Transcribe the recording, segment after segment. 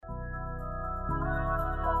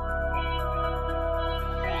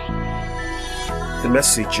The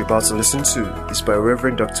message you're about to listen to is by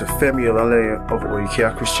Reverend Dr. Femi Olaleye of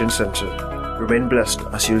Oikea Christian Center. Remain blessed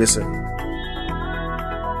as you listen.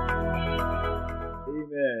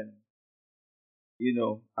 Amen. You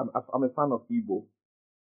know, I'm a fan of Igbo.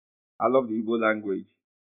 I love the Igbo language.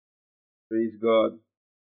 Praise God.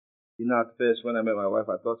 You know, at first when I met my wife,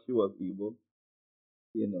 I thought she was Igbo.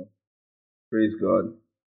 You know, praise God.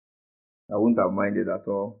 I wouldn't have minded at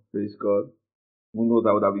all. Praise God. Who knows,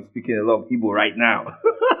 I would have been speaking a lot of Igbo right now.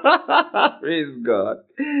 Praise God.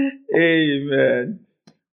 Amen.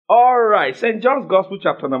 All right. St. John's Gospel,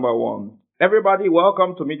 chapter number 1. Everybody,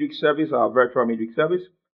 welcome to midweek service, our virtual midweek service.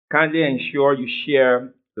 Kindly ensure you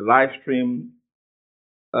share the live stream.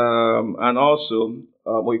 And also,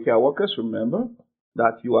 if you are workers, remember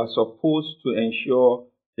that you are supposed to ensure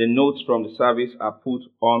the notes from the service are put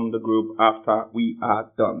on the group after we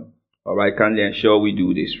are done. All right. Kindly ensure we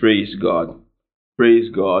do this. Praise God. Praise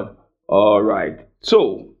God. All right.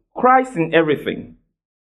 So, Christ in everything.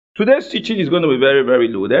 Today's teaching is going to be very, very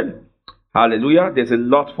loaded. Hallelujah. There's a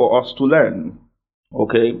lot for us to learn.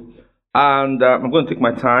 Okay. And I'm going to take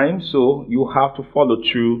my time, so you have to follow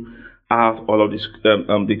through all of this,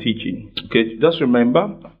 the teaching. Okay. Just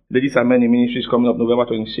remember, Ladies and Men in Ministry is coming up November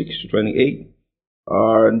 26 to 28.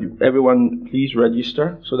 And everyone, please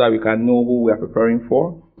register so that we can know who we are preparing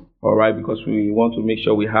for. All right, because we want to make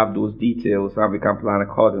sure we have those details and we can plan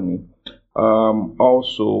accordingly.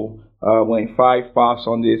 Also, we're in 5 Power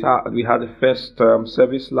Sundays. We had the first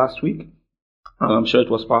service last week, and I'm sure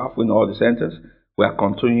it was powerful in all the centers. We are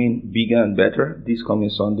continuing bigger and better this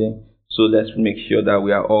coming Sunday. So let's make sure that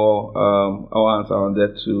we are all, our hands are on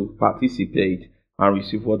there to participate and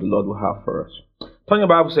receive what the Lord will have for us. Turn your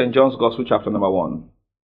Bible to St. John's Gospel, chapter number 1,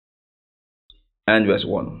 and verse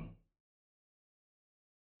 1.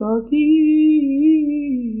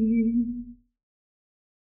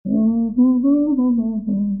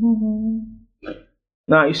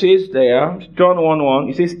 Now it says there, John 1:1,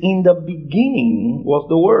 it says, in the beginning was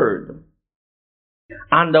the Word,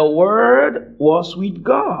 and the Word was with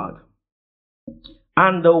God,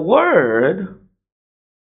 and the Word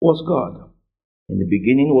was God. In the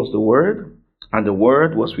beginning was the Word, and the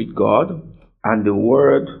Word was with God, and the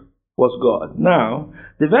Word was God. Now,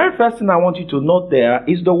 the very first thing I want you to note there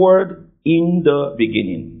is the word in the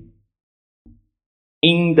beginning.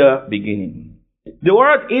 In the beginning. The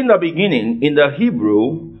word in the beginning in the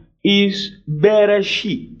Hebrew is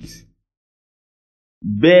Bereshit.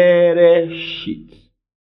 Bereshit.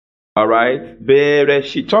 Alright?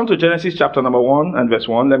 Bereshit. Turn to Genesis chapter number 1 and verse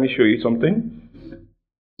 1. Let me show you something.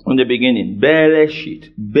 In the beginning.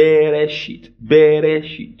 Bereshit. Bereshit.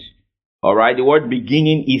 Bereshit. Alright, the word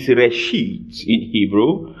beginning is Reshit in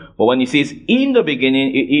Hebrew. But when it says in the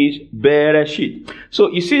beginning, it is Bereshit.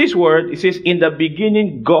 So you see this word, it says in the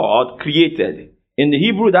beginning God created. In the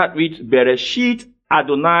Hebrew that reads Bereshit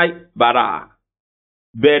Adonai bara.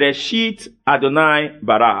 Bereshit Adonai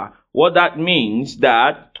bara. What that means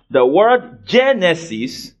that the word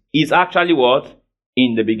Genesis is actually what?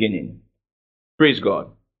 In the beginning. Praise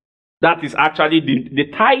God. That is actually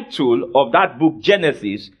the title of that book,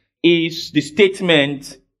 Genesis, is the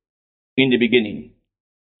statement in the beginning.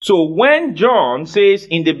 So when John says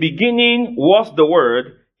in the beginning was the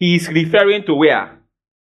Word, he is referring to where?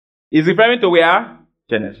 He's referring to where?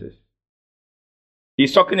 Genesis.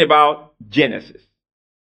 He's talking about Genesis.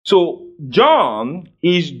 So John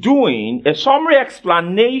is doing a summary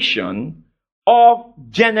explanation of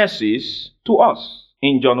Genesis to us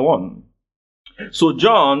in John 1. So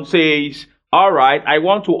John says, all right, I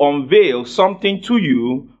want to unveil something to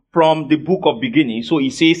you from the book of beginning. So he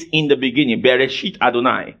says in the beginning, Bereshit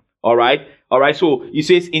Adonai. All right. So he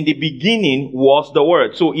says in the beginning was the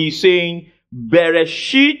Word. So he's saying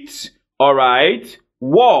Bereshit, all right,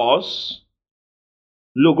 was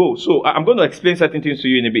Logos. So I'm going to explain certain things to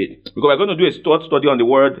you in a bit, because we're going to do a short study on the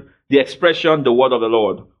word, the expression, the word of the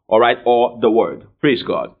Lord. All right. Or the Word. Praise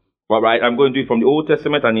God. All right, I'm going to do it from the Old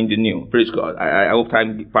Testament and in the New. Praise God. I hope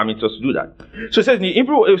time permits us to do that. So it says in the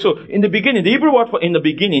Hebrew, so in the beginning, the Hebrew word for in the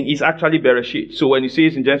beginning is actually Bereshit. So when it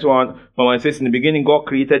says in Genesis 1, when it says in the beginning God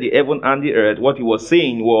created the heaven and the earth, what he was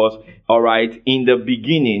saying was, all right, in the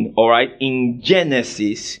beginning, all right, in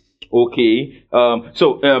Genesis, okay.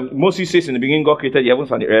 Moses says in the beginning God created the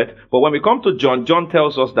heavens and the earth. But when we come to John, John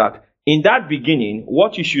tells us that in that beginning,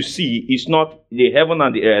 what you should see is not the heaven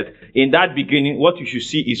and the earth. In that beginning, what you should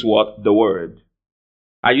see is what? The Word.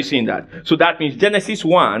 Are you seeing that? So that means Genesis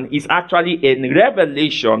 1 is actually a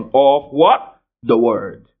revelation of what? The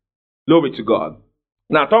Word. Glory to God.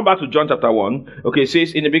 Now, turn back to John chapter 1. Okay, it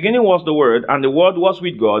says, in the beginning was the Word, and the Word was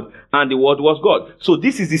with God, and the Word was God. So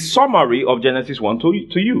this is the summary of Genesis 1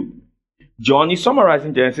 to you. John is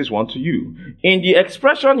summarizing Genesis 1 to you. In the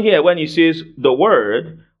expression here, when he says the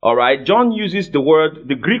Word, all right, John uses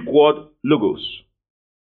the Greek word logos.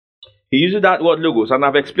 He uses that word logos, and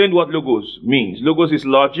I've explained what logos means. Logos is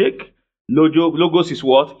logic. Logos is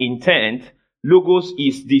what? Intent. Logos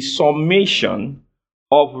is the summation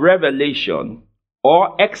of revelation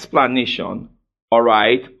or explanation, all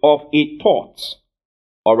right, of a thought,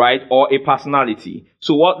 all right, or a personality.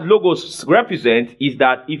 So what logos represent is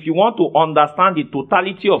that if you want to understand the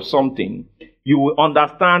totality of something, you will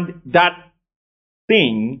understand that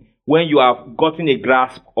thing when you have gotten a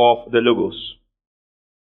grasp of the logos.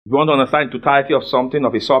 If you want to understand the totality of something,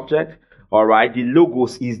 of a subject, all right, the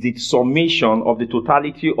logos is the summation of the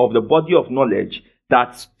totality of the body of knowledge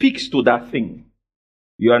that speaks to that thing.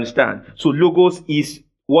 You understand? So logos is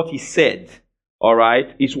what is said, all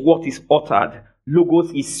right, is what is uttered.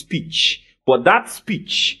 Logos is speech. But that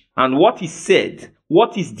speech and what is said,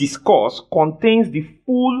 what is discussed, contains the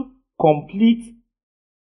full, complete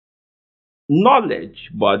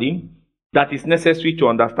knowledge body that is necessary to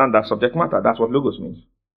understand that subject matter. That's what logos means.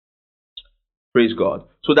 Praise God.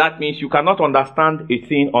 So that means you cannot understand a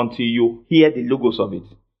thing until you hear the logos of it.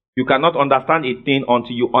 You cannot understand a thing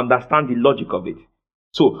until you understand the logic of it.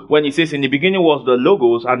 So when he says in the beginning was the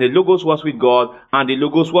logos, and the logos was with God, and the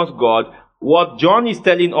logos was God, what John is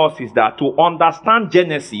telling us is that to understand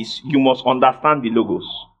Genesis, you must understand the logos.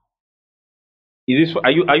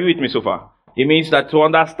 Are you with me so far? It means that to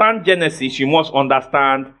understand Genesis, you must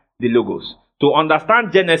understand the logos. To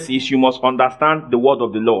understand Genesis, you must understand the word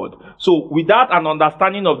of the Lord. So without an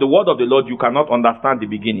understanding of the word of the Lord, you cannot understand the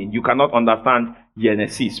beginning. You cannot understand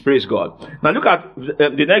Genesis. Praise God. Now look at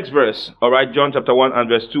the next verse. All right, John chapter 1 and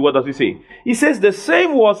verse 2. What does he say? He says, the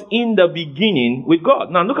same was in the beginning with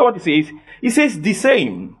God. Now look at what he says. He says, the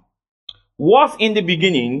same was in the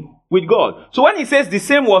beginning with God. So when he says the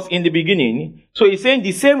same was in the beginning, so he's saying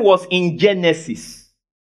the same was in Genesis.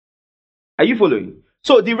 Are you following?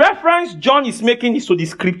 So the reference John is making is to the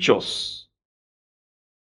scriptures.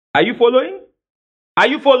 Are you following? Are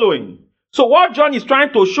you following? So what John is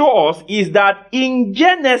trying to show us is that in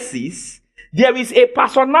Genesis, there is a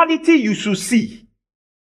personality you should see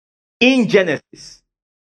in Genesis.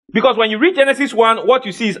 Because when you read Genesis 1, what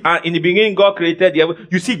you see is in the beginning God created the heaven.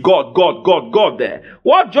 You see God there.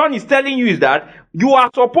 What John is telling you is that you are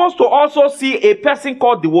supposed to also see a person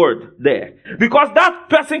called the Word there. Because that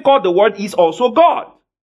person called the Word is also God.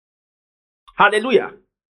 Hallelujah.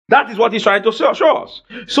 That is what he's trying to show us.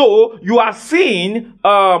 So you are seeing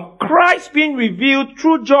Christ being revealed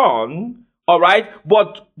through John, all right?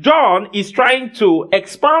 But John is trying to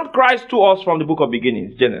expound Christ to us from the book of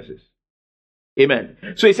beginnings, Genesis. Amen.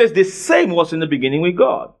 So he says the same was in the beginning with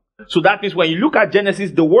God. So that means when you look at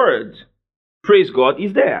Genesis, the Word, praise God,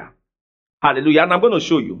 is there. Hallelujah. And I'm going to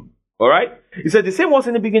show you. All right. He said the same was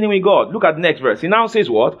in the beginning with God. Look at the next verse. He now says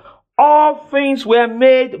what? All things were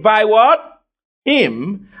made by what?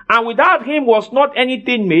 Him. And without him was not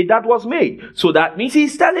anything made that was made. So that means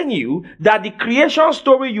he's telling you that the creation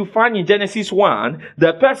story you find in Genesis 1,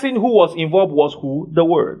 the person who was involved was who? The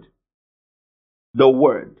Word. The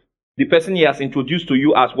Word. The person he has introduced to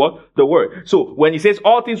you as what? The Word. So when he says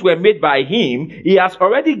all things were made by him, he has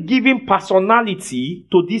already given personality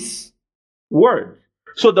to this Word.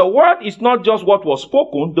 So the Word is not just what was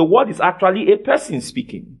spoken, the Word is actually a person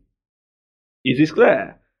speaking. Is this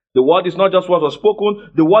clear? The Word is not just what was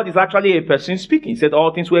spoken, the Word is actually a person speaking. He said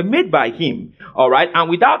all things were made by him. Alright, and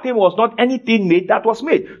without him was not anything made that was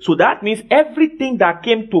made. So that means everything that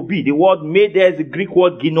came to be, the word made there is the Greek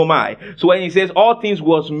word ginomai. So when he says all things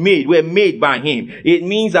were made by him, it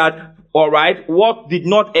means that, alright, what did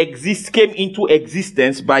not exist came into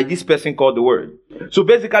existence by this person called the Word. So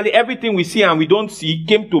basically everything we see and we don't see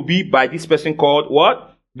came to be by this person called what?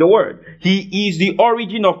 The Word. He is the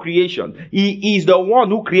origin of creation. He is the one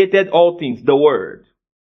who created all things. The Word.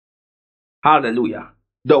 Hallelujah.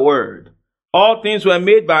 The Word. All things were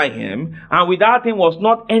made by him, and without him was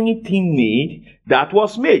not anything made that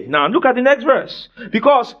was made. Now look at the next verse.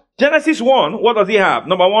 Because Genesis 1, what does he have?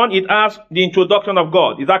 Number 1, it has the introduction of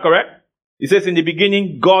God. Is that correct? It says in the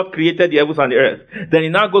beginning, God created the heavens and the earth. Then it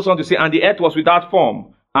now goes on to say, and the earth was without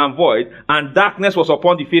form and void, and darkness was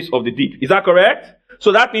upon the face of the deep. Is that correct?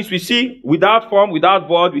 So that means we see without form, without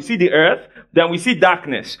void, we see the earth, then we see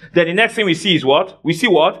darkness. Then the next thing we see is what? We see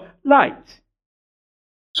what? Light.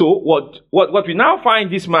 So what we now find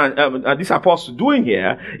this man, this apostle doing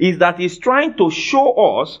here is that he's trying to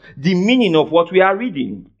show us the meaning of what we are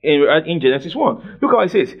reading in Genesis 1. Look how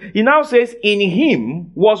it says. He now says, in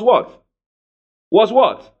him was what? Was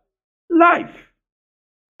what? Life.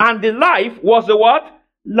 And the life was the what?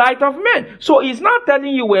 Light of men. So he's not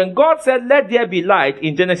telling you when God said, let there be light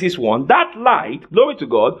in Genesis 1, that light, glory to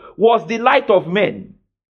God, was the light of men.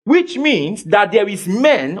 Which means that there is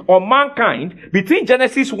men or mankind between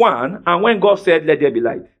Genesis 1 and when God said, let there be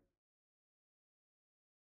light.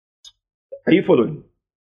 Are you following?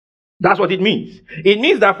 That's what it means. It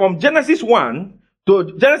means that from Genesis 1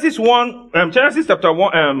 to Genesis 1, Genesis chapter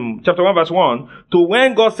 1 verse 1 to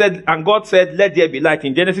when God said, and God said, let there be light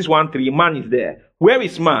in Genesis 1:3, man is there. Where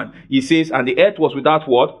is man? He says, and the earth was without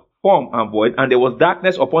what? Form and void, and there was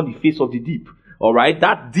darkness upon the face of the deep. All right,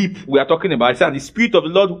 that deep we are talking about, and the Spirit of the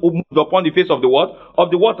Lord moved upon the face of the what? Of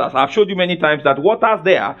the waters. I've showed you many times that waters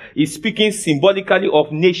there is speaking symbolically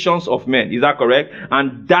of nations of men. Is that correct?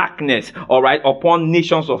 And darkness, all right, upon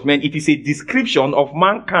nations of men. It is a description of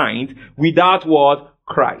mankind without what?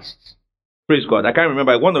 Christ. Praise God. I can't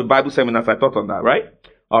remember. One of the Bible seminars I taught on that, right?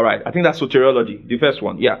 All right. I think that's soteriology, the first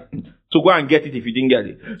one. Yeah. So go and get it if you didn't get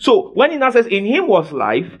it. So when he now says, in him was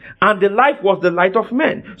life, and the life was the light of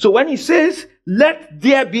men. So when he says, let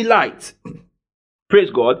there be light,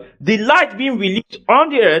 praise God, the light being released on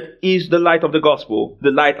the earth is the light of the gospel,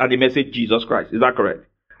 the light and the message Jesus Christ. Is that correct?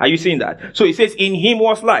 Are you seeing that? So he says, in him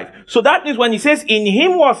was life. So that means when he says, in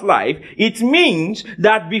him was life, it means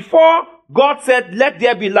that before God said, let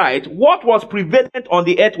there be light, what was prevalent on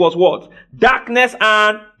the earth was what? Darkness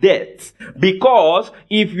and death. Because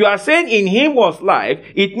if you are saying in him was life,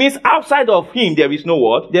 it means outside of him there is no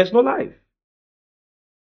what? There's no life.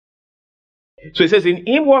 So it says, in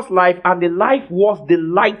him was life, and the life was the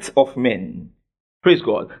light of men. Praise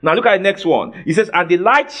God. Now look at the next one. It says, and the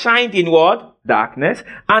light shined in what? Darkness,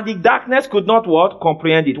 and the darkness could not what?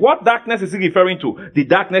 Comprehend it. What darkness is he referring to? The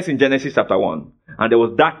darkness in Genesis chapter 1. And there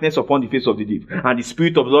was darkness upon the face of the deep. And the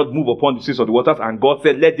Spirit of the Lord moved upon the face of the waters, and God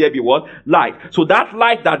said, let there be what? Light. So that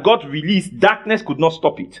light that God released, darkness could not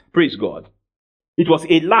stop it. Praise God. It was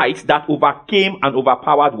a light that overcame and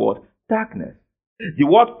overpowered what? Darkness. The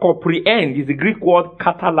word comprehend is the Greek word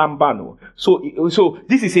katalambano. So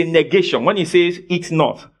this is a negation when he says it's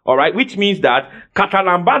not. Alright, which means that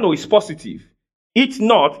katalambano is positive. It's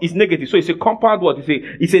not is negative. So it's a compound word.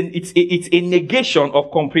 It's a negation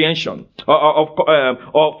of comprehension. Of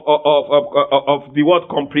the word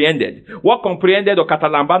comprehended. What comprehended or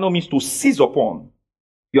katalambano means to seize upon.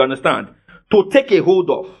 You understand? To take a hold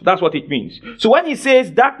of. That's what it means. So when he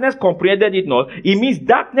says darkness comprehended it not, it means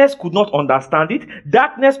darkness could not understand it.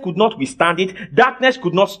 Darkness could not withstand it. Darkness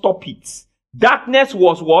could not stop it. Darkness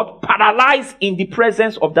was what? Paralyzed in the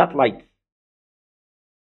presence of that light.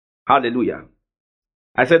 Hallelujah.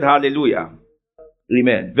 I said hallelujah.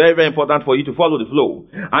 Amen. Very, very important for you to follow the flow.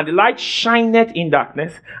 And the light shineth in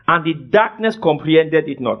darkness, and the darkness comprehended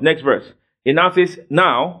it not. Next verse. It now says,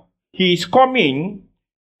 now he is coming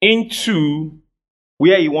into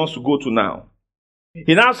where he wants to go to now.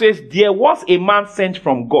 He now says, there was a man sent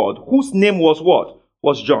from God whose name was what?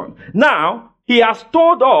 Was John. Now, he has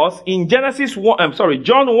told us in John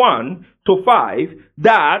 1 to 5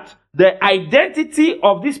 that the identity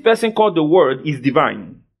of this person called the Word is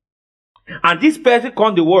divine. And this person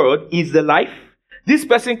called the Word is the life. This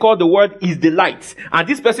person called the Word is the light. And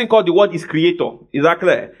this person called the Word is creator. Is that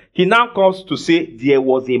clear? He now comes to say, there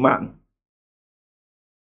was a man.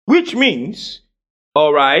 Which means,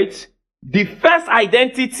 alright, the first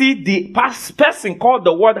identity the person called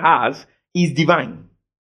the Word has is divine,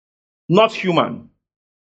 not human.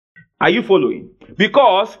 Are you following?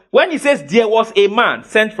 Because when he says there was a man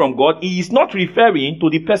sent from God, he is not referring to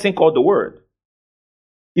the person called the Word.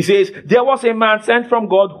 He says there was a man sent from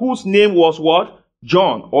God whose name was what?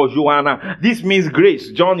 John or Joanna. This means grace.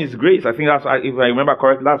 John is grace. I think that's, if I remember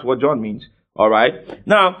correctly, that's what John means. Alright.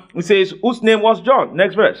 Now, it says, whose name was John?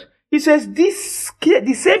 Next verse. He says, the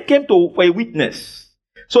same came for a witness.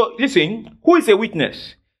 So, listen, who is a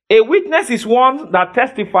witness? A witness is one that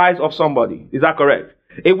testifies of somebody. Is that correct?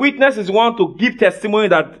 A witness is one to give testimony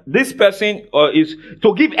that this person is,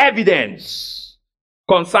 to give evidence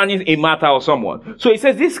concerning a matter or someone. So, he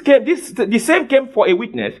says, the same came for a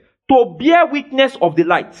witness to bear witness of the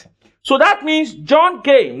light. So, that means John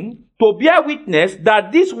came to bear witness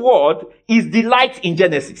that this word is the light in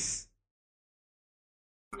Genesis.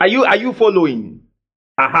 Are you following?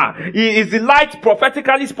 It is the light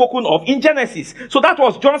prophetically spoken of in Genesis. So that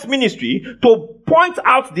was John's ministry, to point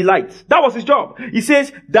out the light. That was his job. He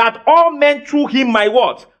says that all men through him might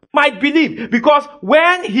what? might believe. Because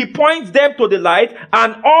when he points them to the light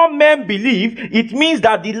and all men believe, it means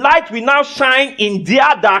that the light will now shine in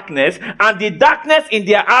their darkness, and the darkness in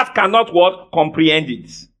their heart cannot what? Comprehend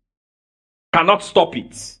it. Cannot stop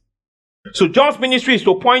it. So John's ministry is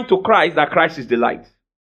to point to Christ, that Christ is the light.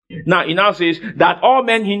 Now, he now says that all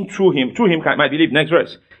men through him might believe. Next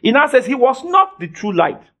verse. He now says he was not the true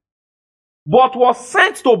light, but was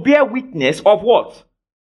sent to bear witness of what?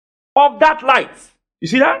 Of that light. You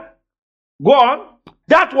see that? Go on.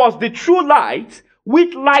 That was the true light,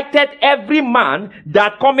 which lighted every man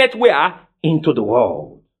that cometh where? Into the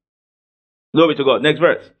world. Glory to God. Next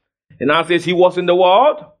verse. He now says he was in the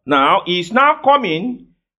world. Now, he is now coming.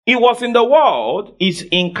 He was in the world is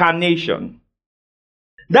incarnation.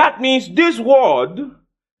 That means this word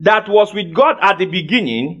that was with God at the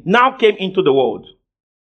beginning now came into the world.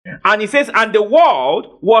 And he says, and the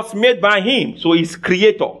world was made by him. So he's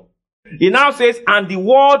creator. He now says, and the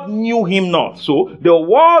world knew him not. So the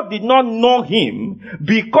world did not know him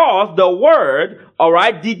because the word,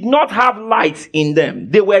 did not have light in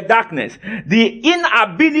them. They were darkness. The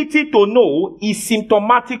inability to know is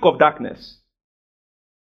symptomatic of darkness.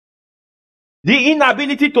 The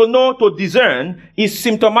inability to know, to discern, is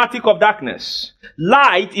symptomatic of darkness.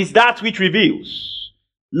 Light is that which reveals.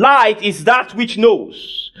 Light is that which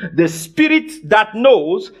knows. The spirit that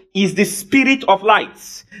knows is the spirit of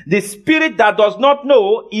light. The spirit that does not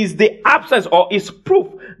know is the absence, or is proof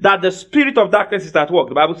that the spirit of darkness is at work.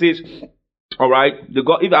 The Bible says,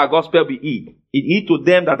 if our gospel be hid, it hid to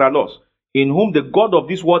them that are lost, in whom the God of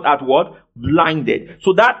this world hath what? Blinded.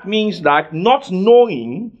 So that means that not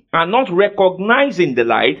knowing and not recognizing the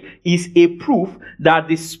light is a proof that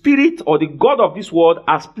the spirit or the God of this world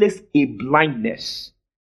has placed a blindness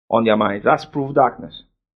on their minds. That's proof of darkness.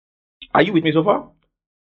 Are you with me so far?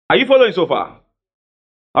 Are you following so far?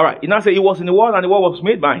 All right. He now says he was in the world, and the world was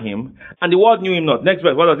made by him, and the world knew him not. Next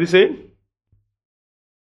verse. What does he say?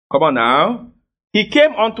 Come on now. He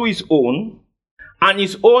came unto his own, and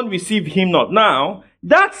his own received him not. Now,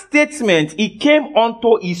 that statement, he came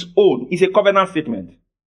unto his own, is a covenant statement.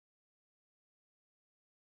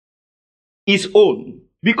 His own.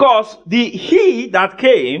 Because the he that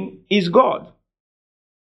came is God.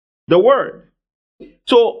 The word.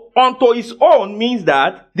 So, unto his own means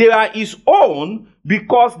that they are his own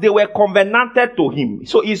because they were covenanted to him.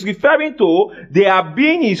 So, he's referring to they are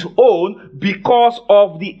being his own because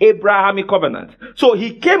of the Abrahamic covenant. So,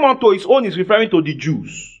 he came unto his own is referring to the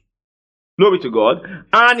Jews. Glory to God.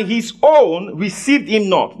 And his own received him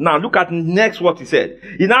not. Now, look at next what he said.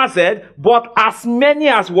 He now said, but as many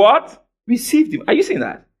as what? Received him. Are you seeing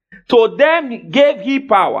that? To them gave he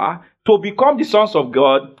power to become the sons of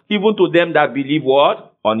God, even to them that believe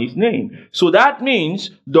what? On his name. So that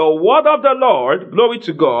means the word of the Lord, glory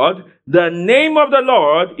to God, the name of the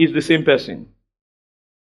Lord is the same person.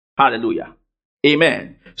 Hallelujah.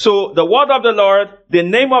 Amen. So the word of the Lord, the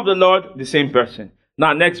name of the Lord, the same person.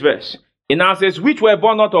 Now next verse. It now says, which were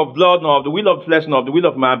born not of blood, nor of the will of flesh, nor of the will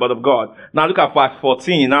of man, but of God. Now look at verse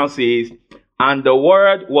 14. It now says, and the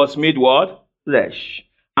word was made what? Flesh.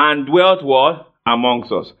 And dwelt what?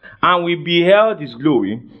 Amongst us. And we beheld his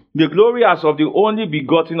glory, the glory as of the only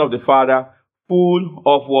begotten of the Father, full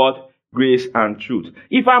of what? Grace and truth.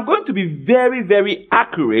 If I'm going to be very, very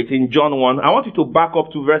accurate in John 1, I want you to back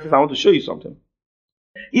up 2 verses. I want to show you something.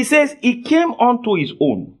 He says, he came unto his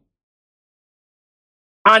own,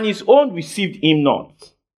 and his own received him not.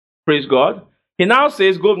 Praise God. He now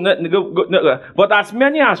says, but as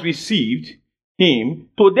many as received him,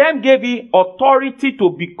 to them gave he authority to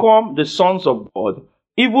become the sons of God,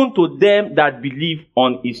 even to them that believe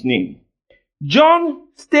on his name. John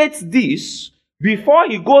states this before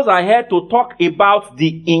he goes ahead to talk about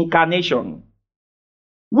the incarnation,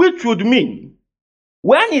 which would mean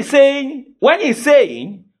when he's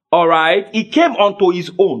saying, all right, he came unto his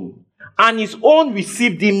own, and his own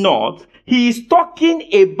received him not, he is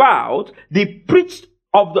talking about the preached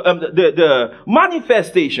of the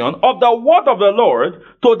manifestation of the word of the Lord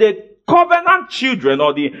to the covenant children,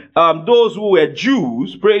 or the those who were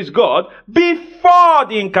Jews, praise God, before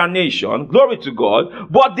the incarnation, glory to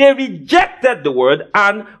God, but they rejected the word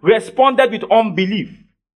and responded with unbelief.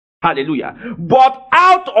 Hallelujah. But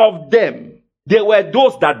out of them, there were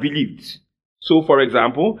those that believed. So, for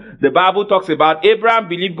example, the Bible talks about Abraham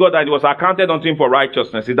believed God and it was accounted unto him for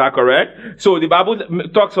righteousness. Is that correct? So, the Bible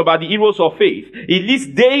talks about the heroes of faith. It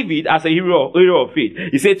lists David as a hero of faith.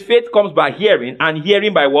 It says faith comes by hearing, and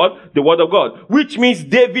hearing by what? The word of God. Which means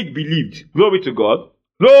David believed. Glory to God.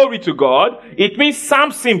 Glory to God. It means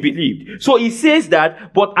Samson believed. So he says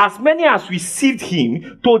that, but as many as received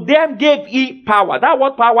him, to them gave he power. That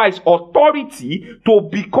word power is authority to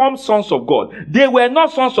become sons of God. They were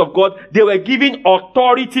not sons of God. They were given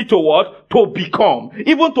authority to what? To become.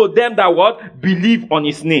 Even to them that what? Believe on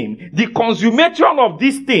his name. The consummation of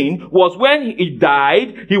this thing was when he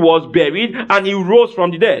died, he was buried, and he rose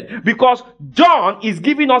from the dead. Because John is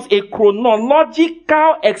giving us a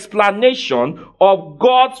chronological explanation of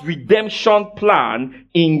God's redemption plan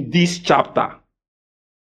in this chapter.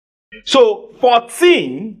 So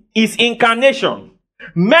 14 is incarnation.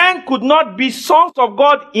 Men could not be sons of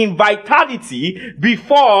God in vitality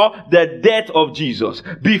before the death of Jesus,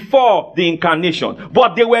 before the incarnation.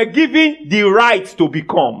 But they were given the right to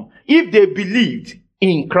become if they believed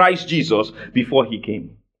in Christ Jesus before he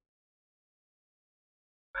came.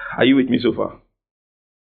 Are you with me so far?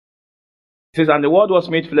 It says, and the word was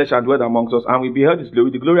made flesh and dwelt amongst us, and we beheld his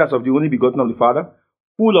glory, the glory as of the only begotten of the Father,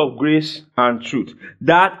 full of grace and truth.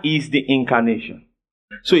 That is the incarnation.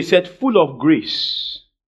 So he said, full of grace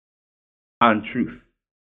and truth.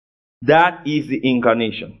 That is the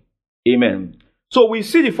incarnation. Amen. So we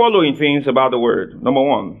see the following things about the word. Number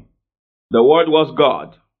one, the word was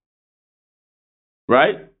God.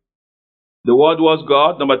 Right? The word was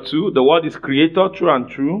God. Number two, the word is creator, true and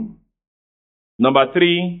true. Number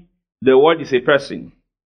three, the word is a person.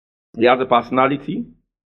 He has a personality.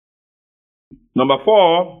 Number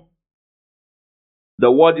four,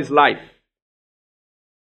 the word is life.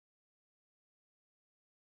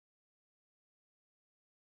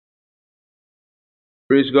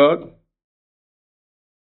 Praise God.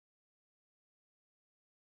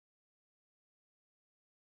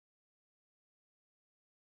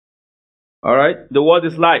 All right. The word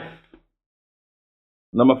is life.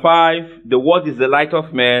 Number five, the word is the light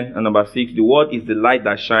of man. And number six, the word is the light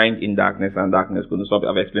that shined in darkness, and darkness couldn't stop it.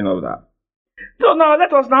 I've explained all of that. So now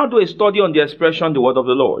let us now do a study on the expression, the word of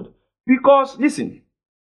the Lord. Because, listen,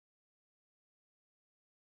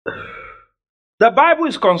 the Bible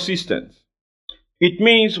is consistent. It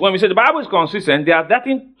means when we say the Bible is consistent, there are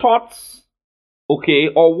certain thoughts, okay,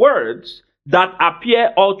 or words that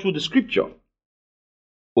appear all through the scripture.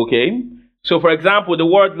 Okay? So, for example, the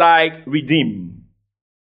word like redeem.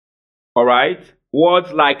 All right?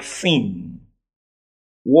 Words like sin.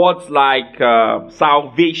 Words like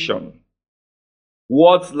salvation.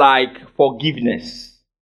 Words like forgiveness.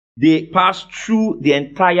 They pass through the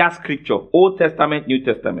entire scripture. Old Testament, New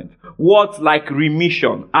Testament. Words like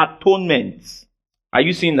remission, atonement. Are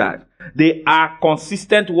you seeing that? They are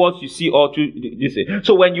consistent words you see all through this.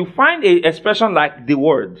 So when you find an expression like the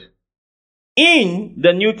word in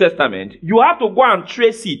the New Testament, you have to go and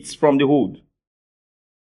trace it from the Old.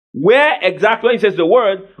 Where exactly when it says the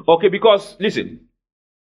word, okay, because listen,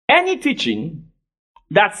 any teaching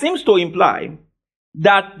that seems to imply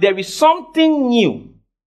that there is something new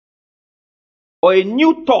or a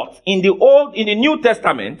new thought in the New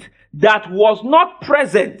Testament that was not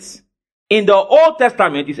present in the Old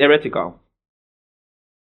Testament is heretical.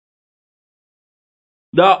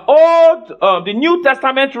 The New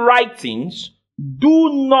Testament writings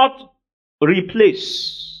do not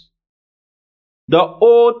replace the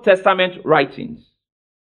Old Testament writings.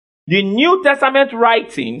 The New Testament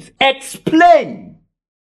writings explain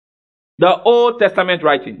the Old Testament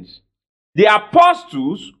writings. The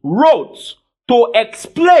apostles wrote to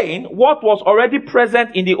explain what was already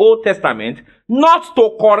present in the Old Testament, not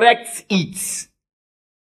to correct it.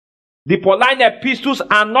 The Pauline epistles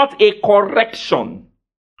are not a correction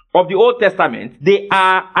of the Old Testament. They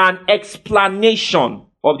are an explanation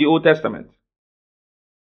of the Old Testament.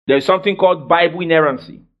 There is something called Bible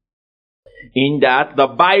inerrancy, in that the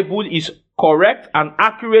Bible is correct and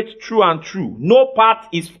accurate, true and true. No part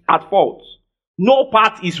is at fault. No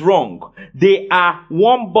part is wrong. They are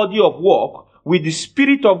one body of work, with the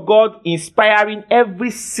Spirit of God inspiring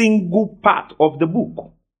every single part of the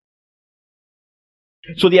book.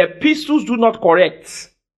 So the epistles do not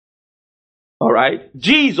correct. All right?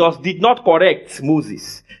 Jesus did not correct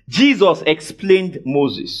Moses. Jesus explained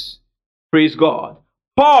Moses. Praise God.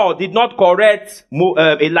 Paul did not correct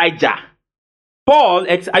Elijah. Paul,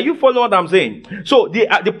 are you following what I'm saying? So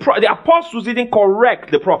the apostles didn't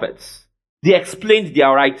correct the prophets. They explained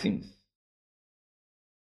their writings.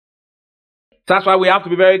 That's why we have to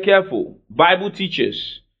be very careful. Bible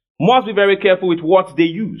teachers must be very careful with what they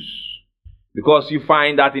use. Because you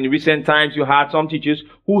find that in recent times you had some teachers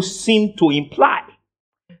who seem to imply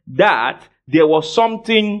that there was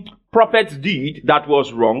something prophets did that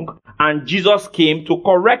was wrong and Jesus came to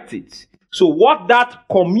correct it. So what that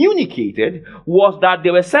communicated was that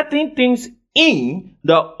there were certain things in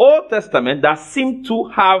the Old Testament that seem to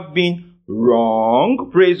have been wrong,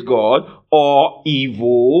 praise God, or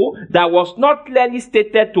evil, that was not clearly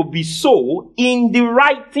stated to be so in the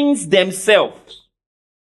writings themselves.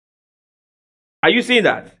 Are you seeing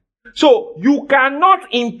that? So you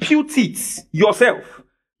cannot impute it yourself.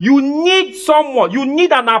 You need someone, you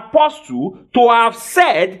need an apostle to have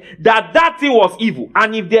said that that thing was evil.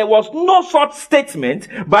 And if there was no such statement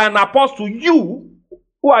by an apostle, who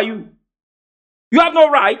are you? You have no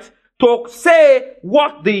right to say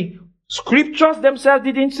what the scriptures themselves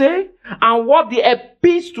didn't say and what the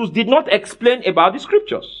epistles did not explain about the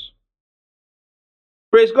scriptures.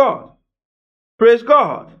 Praise God. Praise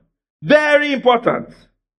God. Very important.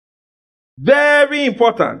 Very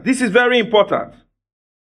important. This is very important.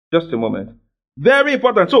 Just a moment. Very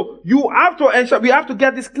important. So you have to ensure, we have to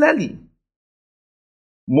get this clearly.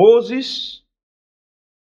 Moses,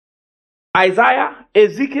 Isaiah,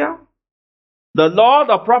 Ezekiel, the law,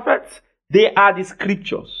 the prophets, they are the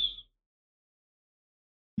scriptures.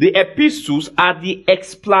 The epistles are the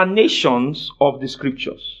explanations of the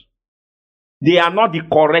scriptures. They are not the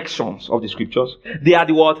corrections of the scriptures. They are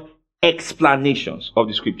the what? Explanations of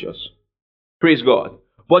the scriptures. Praise God.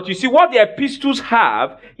 But you see, what the epistles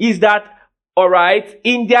have is that, all right,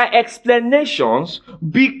 in their explanations,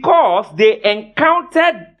 because they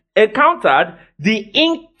encountered the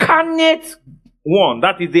incarnate one,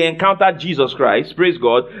 that is, they encountered Jesus Christ, praise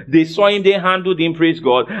God, they saw him, they handled him, praise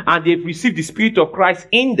God, and they've received the Spirit of Christ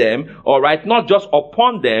in them, all right, not just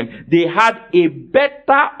upon them, they had a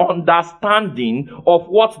better understanding of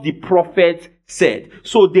what the prophet said.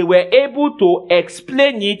 So they were able to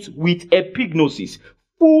explain it with epignosis,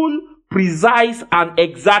 full, precise, and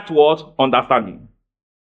exact what? Understanding.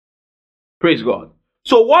 Praise God.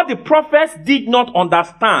 So what the prophets did not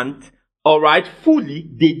understand, all right, fully,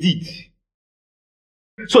 they did.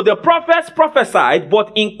 So the prophets prophesied,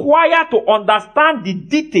 but inquired to understand the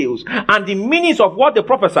details and the meanings of what they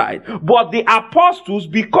prophesied. But the apostles,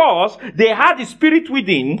 because they had the Spirit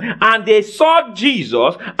within, and they saw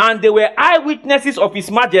Jesus, and they were eyewitnesses of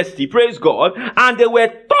his majesty, praise God, and they were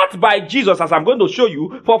taught by Jesus, as I'm going to show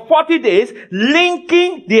you, for 40 days,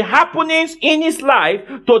 linking the happenings in his life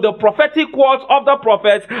to the prophetic words of the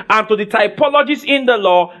prophets and to the typologies in the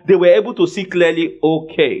law. They were able to see clearly,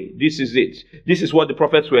 okay, this is it. This is what the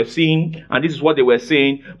prophets were seeing, and this is what they were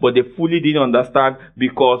saying, but they fully didn't understand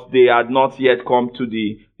because they had not yet come to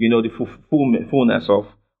the, the fullness of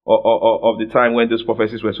the time when those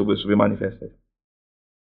prophecies were supposed to be manifested.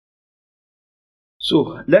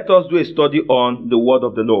 So let us do a study on the word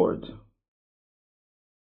of the Lord.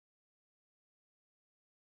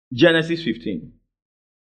 Genesis 15.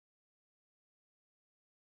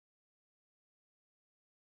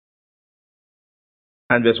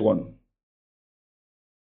 And verse 1.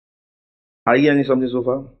 Are you hearing something so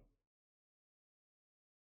far?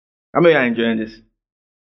 How many are enjoying this?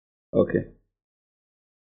 Okay.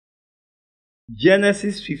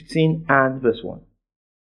 Genesis 15 and verse 1.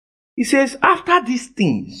 He says, after these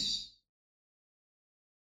things,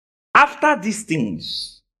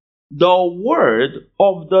 the word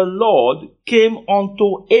of the Lord came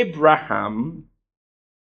unto Abraham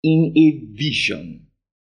in a vision.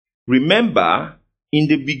 Remember, in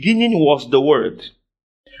the beginning was the Word,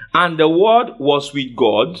 and the Word was with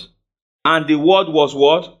God, and the Word was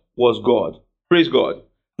what? Was God. Praise God.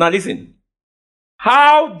 Now listen.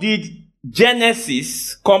 How did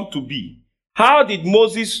Genesis come to be? How did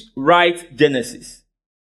Moses write Genesis?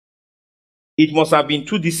 It must have been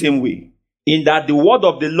through the same way. In that the word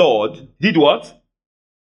of the Lord did what?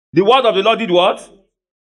 The word of the Lord did what?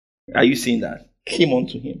 Are you seeing that? Came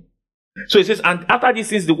unto him. So it says, and after these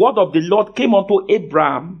things, the word of the Lord came unto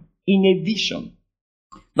Abraham in a vision.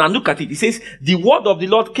 Now look at it. It says, the word of the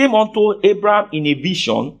Lord came unto Abraham in a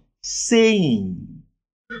vision, saying.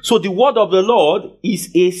 So the word of the Lord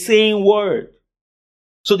is a saying word.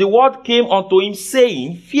 So the word came unto him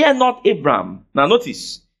saying, fear not, Abraham. Now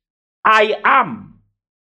notice, I am.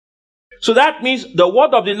 So that means the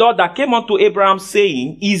word of the Lord that came unto Abraham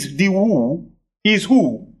saying is the who, is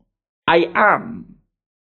who? I am.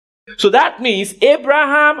 So that means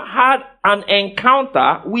Abraham had an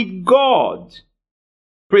encounter with God.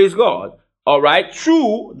 Praise God. All right,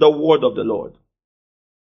 through the word of the Lord.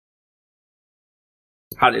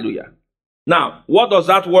 Hallelujah. Now, what does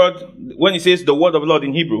that word, when it says the word of the Lord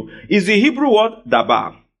in Hebrew, is the Hebrew word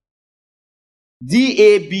dabar.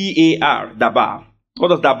 D-A-B-A-R, dabar. What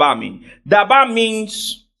does dabar mean? Dabar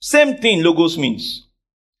means, same thing logos means.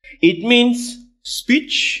 It means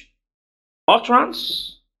speech,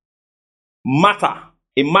 utterance, matter,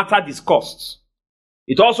 a matter discussed.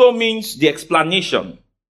 It also means the explanation.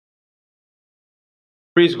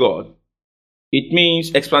 Praise God. It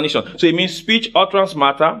means explanation. So it means speech, utterance,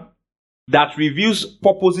 matter that reveals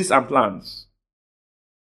purposes and plans.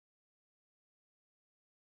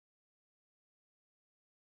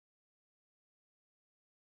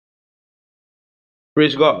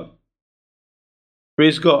 Praise God.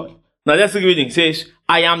 Praise God. Now let's keep reading. It says,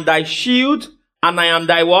 I am thy shield and I am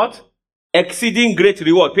thy what? Exceeding great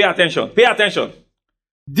reward. Pay attention. Pay attention.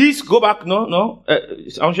 This, go back. No.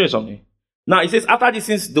 I'll show you something. Now it says, after this,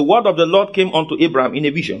 since the word of the Lord came unto Abraham in a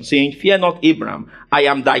vision, saying, fear not, Abraham, I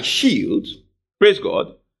am thy shield. Praise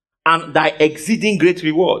God. And thy exceeding great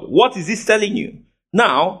reward. What is this telling you?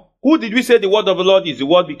 Now, who did we say the word of the Lord is? The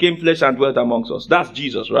word became flesh and dwelt amongst us. That's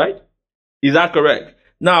Jesus, right? Is that correct?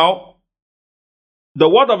 Now, the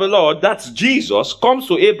word of the Lord, that's Jesus, comes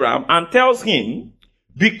to Abraham and tells him,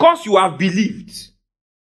 because you have believed.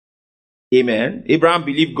 Amen. Abraham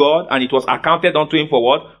believed God and it was accounted unto him for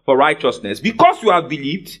what? For righteousness. Because you have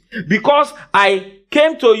believed, because I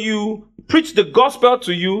came to you, preached the gospel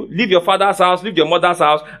to you, leave your father's house, leave your mother's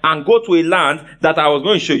house, and go to a land that I was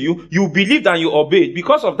going to show you. You believed and you obeyed.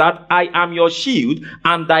 Because of that, I am your shield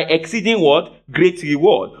and thy exceeding what? Great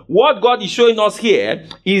reward. What God is showing us here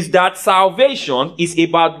is that salvation is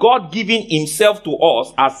about God giving himself to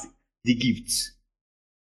us as the gift.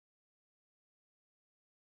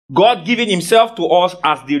 God giving himself to us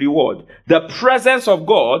as the reward. The presence of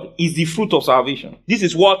God is the fruit of salvation. This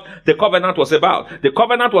is what the covenant was about. The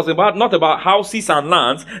covenant was not about houses and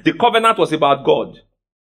lands. The covenant was about God.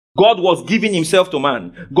 God was giving himself to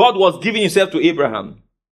man. God was giving himself to Abraham.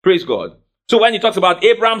 Praise God. So when he talks about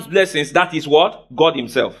Abraham's blessings, that is what? God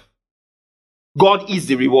himself. God is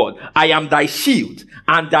the reward. I am thy shield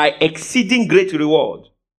and thy exceeding great reward.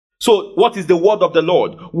 So what is the word of the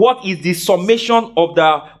Lord? What is the summation of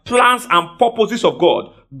the plans and purposes of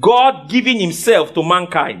God? God giving himself to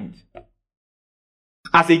mankind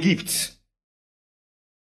as a gift.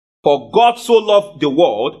 For God so loved the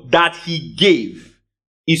world that he gave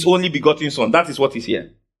his only begotten son. That is what is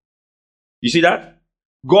here. You see that?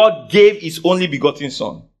 God gave his only begotten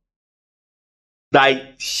son.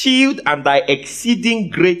 Thy shield and thy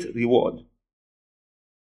exceeding great reward.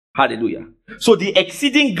 Hallelujah. So the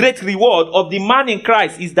exceeding great reward of the man in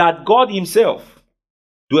Christ is that God himself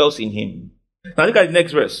dwells in him. Now look at the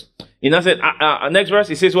next verse. In the next verse,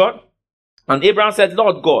 it says what? And Abraham said,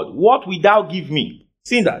 Lord God, what wilt thou give me?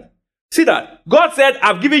 See that? See that? God said,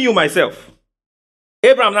 I've given you myself.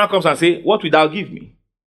 Abraham now comes and says, what wilt thou give me?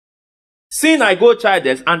 Seeing I go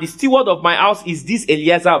childless, and the steward of my house is this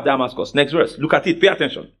Eliezer of Damascus. Next verse. Look at it. Pay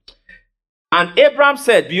attention. And Abraham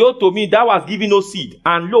said, behold, to me thou hast given no seed,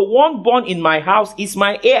 and lo, one born in my house is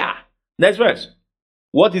my heir. Next verse.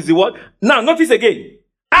 What is the word? Now, notice again.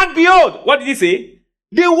 And behold, what did he say?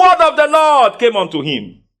 The word of the Lord came unto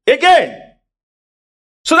him. Again.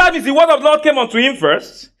 So that means the word of the Lord came unto him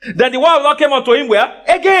first. Then the word of the Lord came unto him where?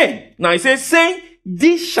 Again. Now he says, saying,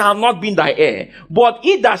 this shall not be thy heir, but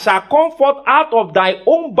he that shall come forth out of thy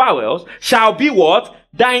own bowels shall be what?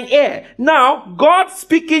 Thine heir. Now, God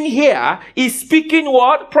speaking here is speaking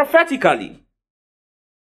what? Prophetically.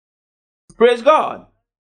 Praise God.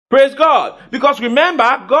 Praise God. Because remember,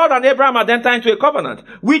 God and Abraham had entered into a covenant,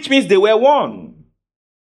 which means they were one.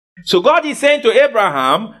 So God is saying to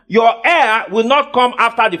Abraham, your heir will not come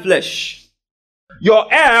after the flesh.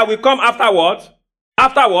 Your heir will come after what?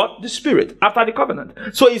 After what? The Spirit. After the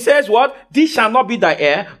covenant. So he says what? This shall not be thy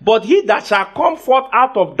heir, but he that shall come forth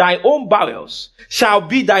out of thy own bowels shall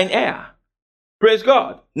be thine heir. Praise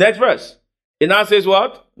God. Next verse. It now says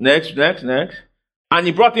what? Next. And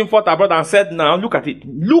he brought him forth abroad and said, now, look at it.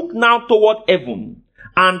 Look now toward heaven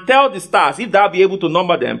and tell the stars, if thou be able to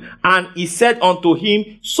number them. And he said unto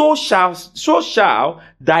him, so shall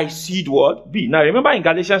thy seed what be. Now remember in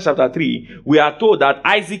Galatians chapter 3, we are told that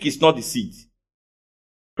Isaac is not the seed.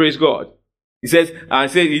 Praise God. He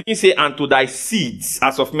didn't say unto thy seeds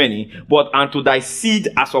as of many, but unto thy seed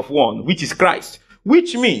as of one, which is Christ.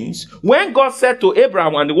 Which means, when God said to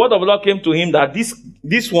Abraham, and the word of the Lord came to him that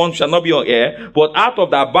this one shall not be your heir, but out of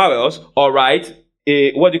thy bowels, alright,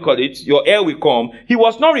 your heir will come. He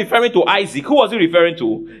was not referring to Isaac. Who was he referring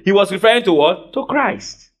to? He was referring to what? To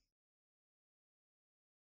Christ.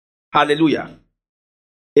 Hallelujah.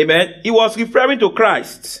 Amen. He was referring to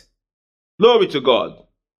Christ. Glory to God.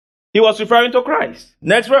 He was referring to Christ.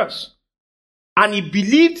 Next verse. And he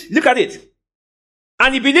believed, look at it.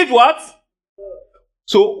 And he believed what?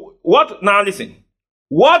 So, what, now listen.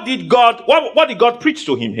 What did God preach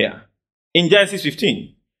to him here? In Genesis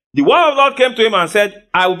 15. The word of the Lord came to him and said,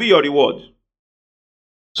 I will be your reward.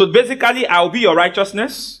 So basically, I will be your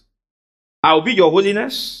righteousness. I will be your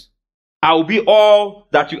holiness. I will be all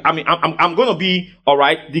that you, I'm going to be, all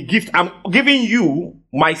right, the gift. I'm giving you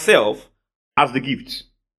myself as the gift.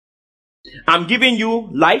 I'm giving you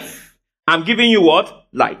life. I'm giving you what?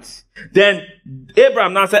 Light. Then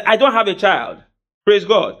Abraham now said, I don't have a child. Praise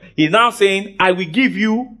God. He's now saying, I will give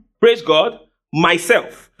you, praise God,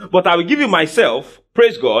 myself. But I will give you myself,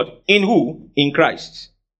 praise God, in who? In Christ.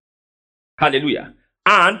 Hallelujah.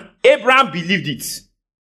 And Abraham believed it.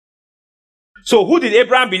 So who did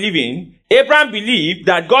Abraham believe in? Abraham believed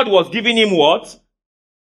that God was giving him what?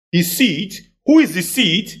 His seed. Who is the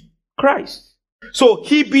seed? Christ. So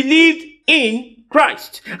he believed in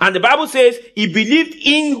Christ. And the Bible says he believed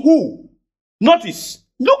in who? Notice,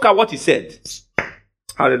 look at what he said.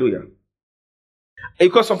 Hallelujah.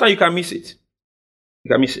 Because sometimes you can miss it.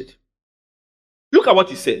 You can miss it. Look at what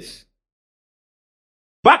he says.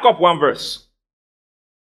 Back up one verse.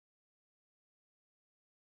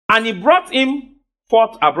 And he brought him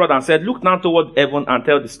forth abroad and said, look now toward heaven and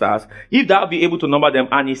tell the stars, if thou be able to number them.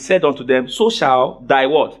 And he said unto them, so shall thy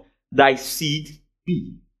what? Thy seed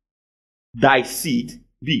be. Thy seed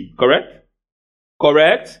be. Correct?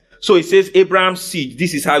 Correct? So it says Abraham's seed.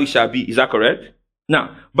 This is how it shall be. Is that correct?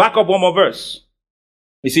 Now, back up one more verse.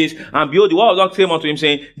 It says, and behold, the word of God came unto him,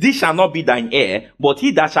 saying, this shall not be thine heir, but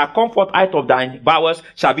he that shall come forth out of thine bowels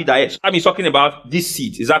shall be thy heir. So I'm talking about this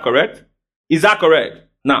seed. Is that correct? Is that correct?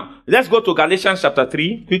 Now, let's go to Galatians chapter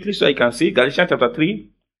 3, quickly so you can see. Galatians chapter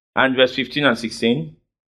 3 and verse 15 and 16.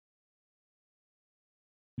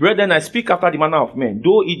 Brethren, I speak after the manner of men,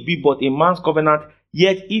 though it be but a man's covenant,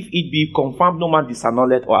 yet if it be confirmed, no man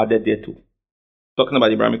disannulleth or added thereto. Talking about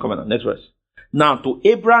the Abrahamic covenant. Next verse. Now, to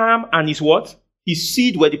Abraham and his what? His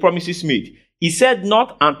seed were the promises made. He said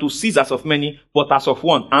not unto seeds as of many, but as of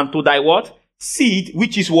one. And to thy what? Seed,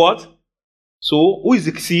 which is what? So, who is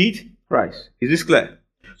the seed? Christ. Is this clear?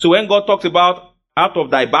 So when God talks about out of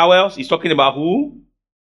thy bowels, he's talking about who?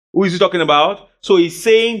 Who is he talking about? So he's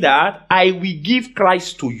saying that I will give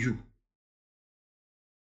Christ to you.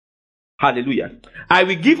 Hallelujah. I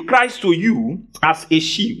will give Christ to you as a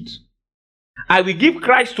shield. I will give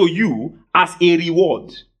Christ to you as a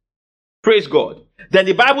reward. Praise God. Then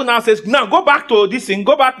the Bible now says, now go back to this thing.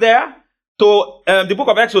 Go back there to the book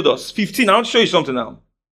of Exodus 15. I want to show you something now.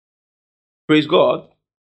 Praise God.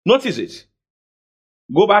 Notice it.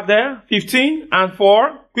 Go back there, 15 and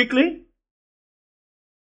 4, quickly.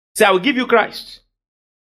 Say, I will give you Christ.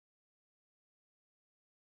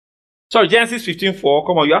 Sorry, Genesis 15:4.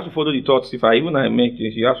 Come on, you have to follow the thoughts. If I make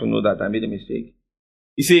this, you have to know that I made a mistake.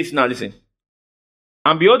 He says, now listen.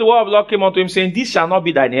 And behold, the word of the Lord came unto him, saying, this shall not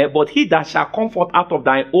be thine heir, but he that shall come forth out of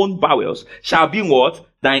thine own bowels shall be what?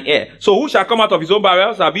 Thine heir. So who shall come out of his own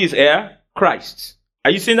bowels shall be his heir? Christ.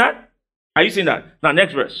 Are you seeing that? Are you seeing that? Now,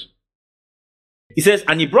 next verse. He says,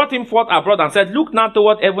 and he brought him forth abroad and said, look now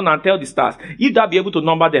toward heaven and tell the stars, if thou be able to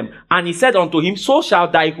number them. And he said unto him, so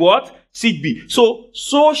shall thy what? Seed be. So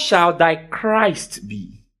shall thy Christ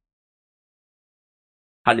be.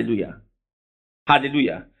 Hallelujah.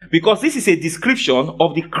 Hallelujah. Because this is a description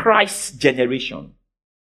of the Christ generation.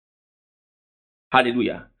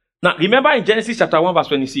 Hallelujah. Now, remember in Genesis chapter 1 verse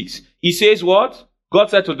 26, he says what? God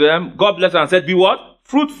said to them, God blessed them and said, be what?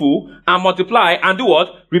 Fruitful and multiply and do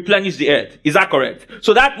what? Replenish the earth. Is that correct?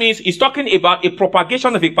 So that means he's talking about a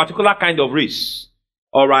propagation of a particular kind of race.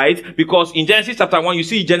 Alright? Because in Genesis chapter 1, you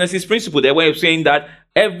see Genesis principle there where it's saying that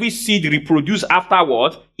every seed reproduced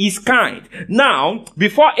afterward is kind. Now,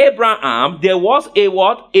 before Abraham, there was a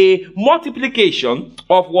what? A multiplication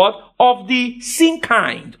of what? Of the sin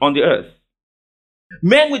kind on the earth.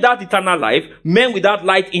 Men without eternal life, men without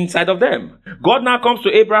light inside of them. God now comes to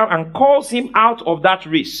Abraham and calls him out of that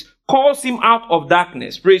race, calls him out of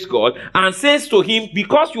darkness, praise God, and says to him,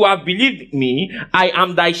 because you have believed me, I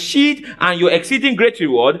am thy seed and your exceeding great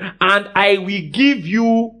reward, and I will give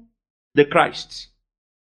you the Christ.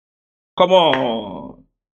 Come on.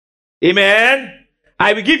 Amen.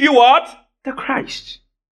 I will give you what? The Christ.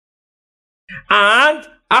 And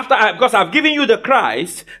because I've given you the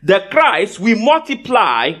Christ will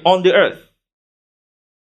multiply on the earth.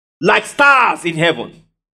 Like stars in heaven.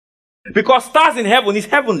 Because stars in heaven is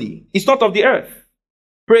heavenly. It's not of the earth.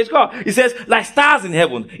 Praise God. He says, like stars in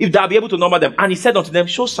heaven, if thou be able to number them. And he said unto them,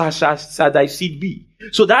 so shall thy seed be.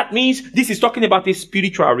 So that means this is talking about a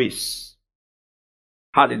spiritual race.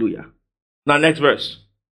 Hallelujah. Now next verse.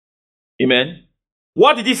 Amen.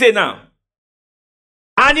 What did he say now?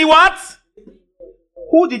 And he what?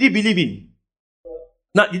 Who did he believe in?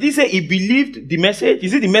 Now, did he say he believed the message?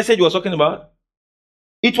 Is it the message he was talking about?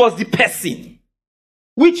 It was the person.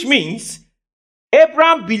 Which means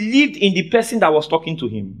Abraham believed in the person that was talking to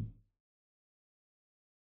him.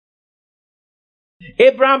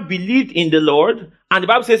 Abraham believed in the Lord, and the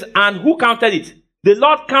Bible says, and who counted it? The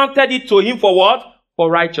Lord counted it to him for what? For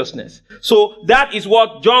righteousness. So that is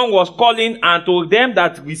what John was calling, and to them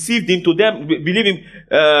that received him, to them believe him,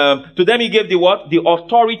 to them he gave the what? The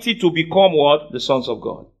authority to become what? The sons of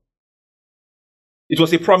God. It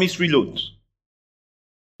was a promissory loan.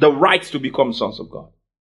 The right to become sons of God.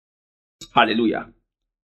 Hallelujah.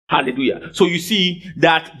 Hallelujah. So you see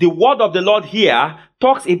that the word of the Lord here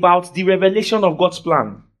talks about the revelation of God's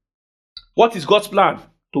plan. What is God's plan?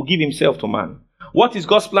 To give himself to man. What is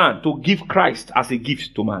God's plan? To give Christ as a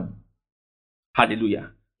gift to man.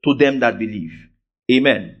 Hallelujah. To them that believe.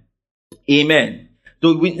 Amen. Amen. So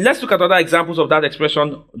let's look at other examples of that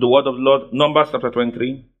expression, the word of the Lord. Numbers chapter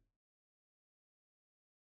 23.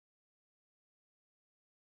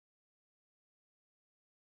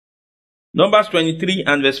 Numbers 23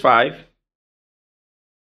 and verse 5.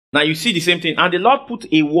 Now you see the same thing. And the Lord put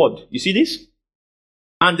a word. You see this?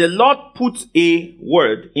 And the Lord put a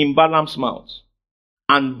word in Balaam's mouth.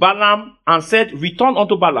 And Balaam and said, return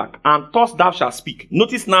unto Balak, and thus thou shalt speak.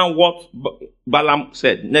 Notice now what Balaam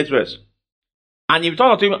said. Next verse. And he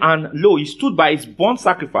returned unto him, and lo, he stood by his burnt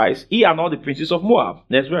sacrifice, he and all the princes of Moab.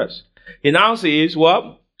 Next verse. He now says,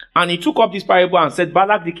 well, and he took up this parable and said,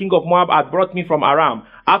 Balak the king of Moab had brought me from Aram,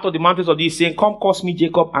 out of the mountains of the east, saying, come curse me,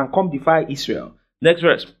 Jacob, and come defy Israel. Next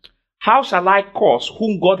verse. How shall I curse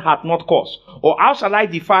whom God hath not cursed? Or how shall I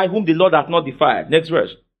defy whom the Lord hath not defied? Next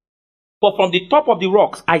verse. For from the top of the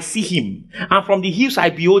rocks I see him, and from the hills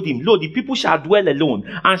I behold him. Lo, the people shall dwell alone,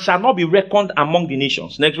 and shall not be reckoned among the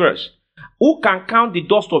nations. Next verse. Who can count the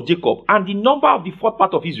dust of Jacob, and the number of the fourth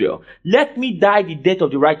part of Israel? Let me die the death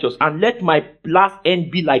of the righteous, and let my last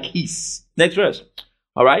end be like his. Next verse.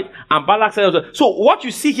 All right. And Balak said, so what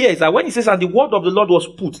you see here is that when he says, and the word of the Lord was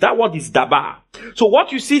put, that word is dabar. So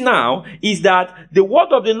what you see now is that the word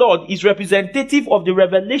of the Lord is representative of the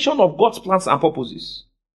revelation of God's plans and purposes.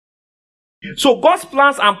 So God's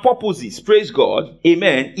plans and purposes, praise God,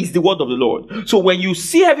 amen, is the word of the Lord. So when you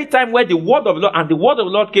see every time where the word of the Lord, and the word of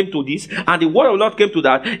the Lord came to this, and the word of the Lord came to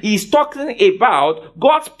that, he's talking about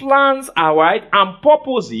God's plans, all right, and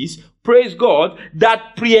purposes, praise God,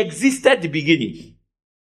 that pre-existed the beginning.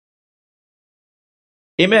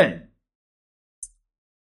 Amen.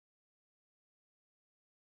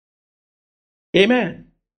 Amen.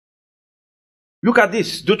 Look at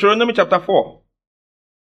this, Deuteronomy chapter 4.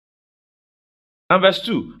 And verse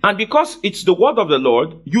 2. And because it's the word of the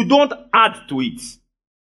Lord, you don't add to it.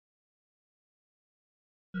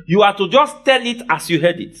 You are to just tell it as you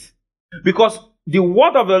heard it. Because the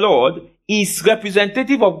word of the Lord is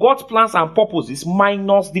representative of God's plans and purposes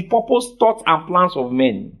minus the purpose, thoughts, and plans of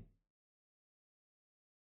men.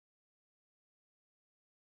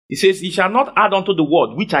 He says, ye shall not add unto the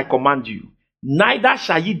word which I command you, neither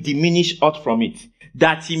shall ye diminish aught from it,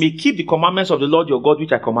 that ye may keep the commandments of the Lord your God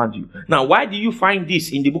which I command you. Now, why do you find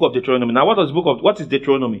this in the book of Deuteronomy? Now, what is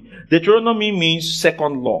Deuteronomy? Deuteronomy means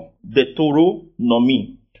second law.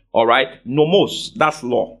 Deuteronomy. All right? Nomos, that's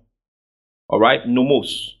law. All right?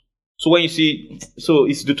 Nomos. So when you see, so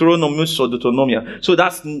it's Deuteronomus or Deuteronomia. So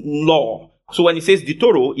that's law. So when it says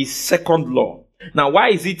Deutero, it's second law. Now,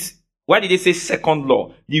 why did they say second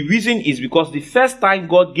law? The reason is because the first time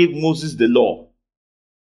God gave Moses the law,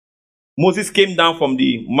 Moses came down from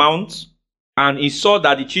the mount and he saw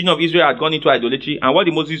that the children of Israel had gone into idolatry. And what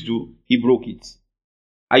did Moses do? He broke it.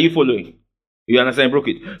 Are you following? You understand? He broke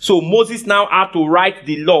it. So Moses now had to write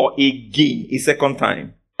the law again a second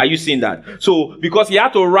time. Are you seeing that? So because he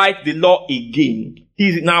had to write the law again,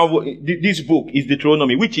 this book is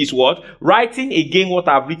Deuteronomy, which is what? Writing again what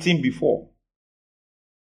I've written before.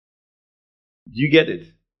 Do you get it?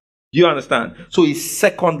 Do you understand? So it's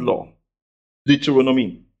second law.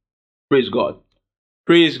 Deuteronomy. Praise God.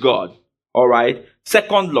 Praise God. All right.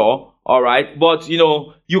 Second law. All right. But,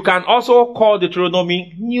 you can also call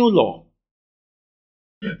Deuteronomy new law.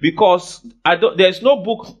 Because there's no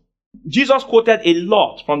book. Jesus quoted a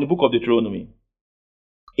lot from the book of Deuteronomy.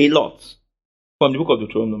 A lot from the book of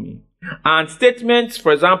Deuteronomy. And statements,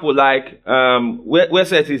 for example, like, where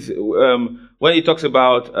says is, when he talks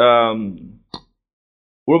about,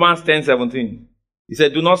 Romans 10:17. He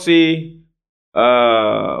said, do not say,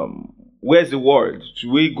 where's the word?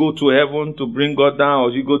 Should we go to heaven to bring God down,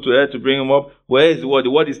 or should you go to earth to bring him up? Where is the word?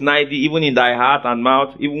 The word is nigh thee, even in thy heart and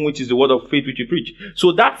mouth, even which is the word of faith which you preach.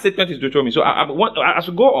 So that statement is Deuteronomy. So as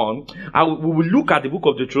we go on, we will look at the book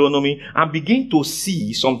of Deuteronomy and begin to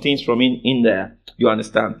see some things from in there. You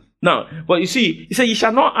understand? Now, but you see, he said, you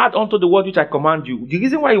shall not add unto the word which I command you. The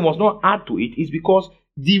reason why you must not add to it is because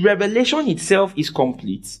the revelation itself is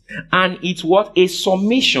complete, and it's what? A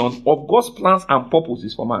summation of God's plans and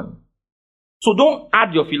purposes for man. So don't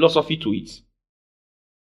add your philosophy to it.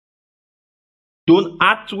 Don't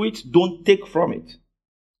add to it. Don't take from it.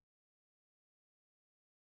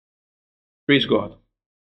 Praise God.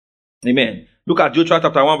 Amen. Look at Joshua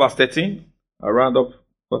chapter 1 verse 13. I'll round up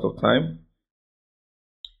because of time.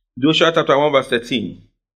 Joshua chapter 1 verse 13.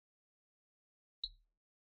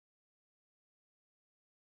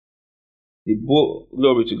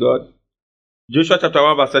 Glory to God. Joshua chapter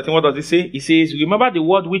 1 verse 13. What does it say? It says, remember the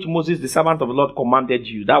word which Moses the servant of the Lord commanded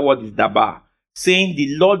you. That word is Dabar. Saying,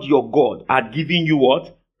 the Lord your God had given you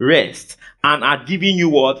what? Rest. And had given you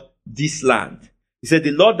what? This land. He said,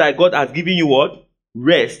 the Lord thy God has given you what?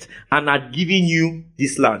 Rest. And had given you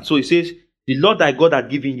this land. So he says, the Lord thy God had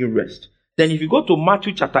given you rest. Then if you go to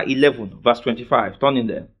Matthew chapter 11 verse 25. Turn in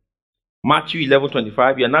there. Matthew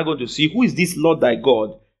 11:25. You are now going to see who is this Lord thy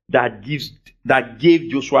God that gave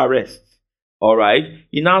Joshua rest. Alright.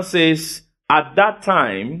 He now says, at that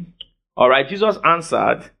time, alright, Jesus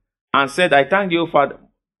answered and said, I thank you, Father,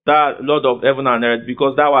 that Lord of heaven and earth,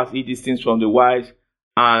 because thou hast hid these things from the wise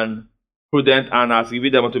and prudent, and hast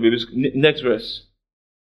revealed them unto babies. Next verse.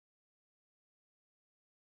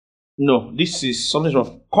 No, this is something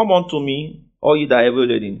wrong. Come unto me, all ye that are heavy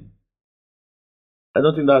laden. I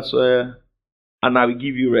don't think that's and I will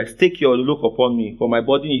give you rest. Take your yoke upon me, for my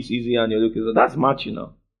body is easy and your yoke is. That's Matthew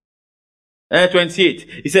now.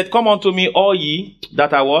 28. He said, come unto me, all ye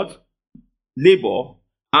that are what? Labor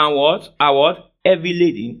and what? Are what? Heavy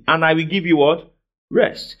laden, and I will give you what?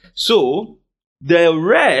 Rest. So, the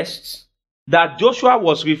rest that Joshua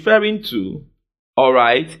was referring to,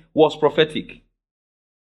 alright, was prophetic.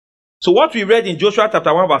 So what we read in Joshua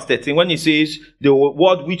chapter 1 verse 13, when he says, the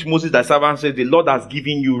word which Moses thy servant says, the Lord has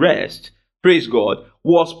given you rest, praise God,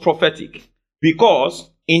 was prophetic. Because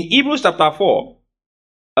in Hebrews chapter 4,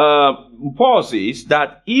 Paul says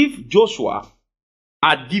that if Joshua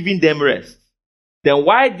had given them rest, then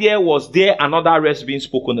why was there another rest being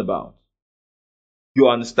spoken about? You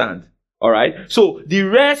understand? Alright? So the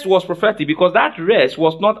rest was prophetic because that rest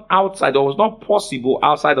was not outside or was not possible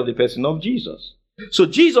outside of the person of Jesus. So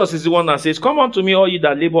Jesus is the one that says, come unto me all you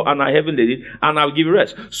that labor and are heavy laden, and I'll give you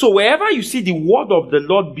rest. So wherever you see the word of the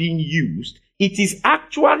Lord being used, it is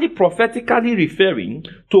actually prophetically referring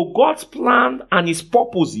to God's plan and his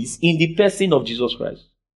purposes in the person of Jesus Christ.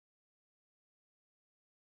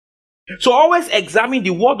 So always examine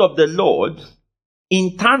the word of the Lord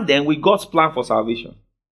in tandem with God's plan for salvation.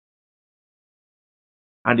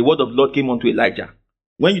 And the word of the Lord came unto Elijah.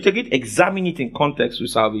 When you take it, examine it in context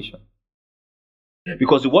with salvation.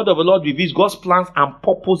 Because the word of the Lord reveals God's plans and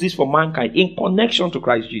purposes for mankind in connection to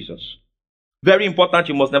Christ Jesus. Very important,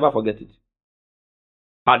 you must never forget it.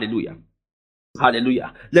 Hallelujah.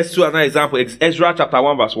 Hallelujah. Let's do another example. Ezra chapter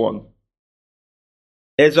 1 verse 1.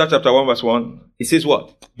 Ezra chapter 1 verse 1. It says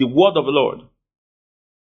what? The word of the Lord.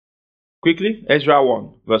 Quickly. Ezra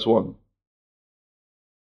 1 verse 1.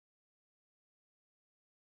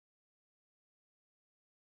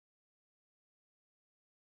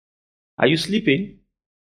 Are you sleeping?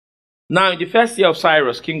 Now in the first year of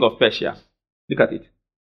Cyrus, king of Persia. Look at it.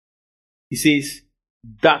 It says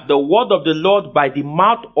that the word of the Lord by the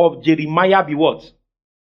mouth of Jeremiah be what?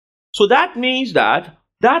 So that means that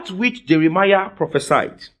which Jeremiah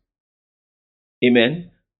prophesied,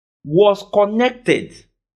 amen, was connected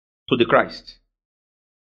to the Christ.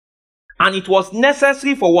 And it was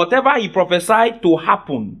necessary for whatever he prophesied to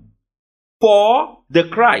happen for the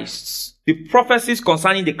Christ, the prophecies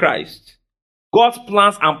concerning the Christ, God's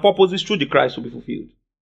plans and purposes through the Christ to be fulfilled.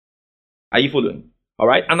 Are you following? All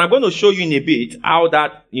right. And I'm going to show you in a bit how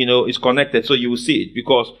that, is connected so you will see it.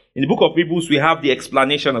 Because in the book of Hebrews, we have the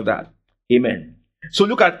explanation of that. Amen. So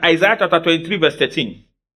look at Isaiah chapter 23 verse 13.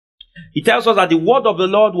 It tells us that the word of the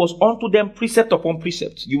Lord was unto them precept upon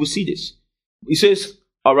precept. You will see this. It says,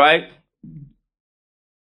 all right,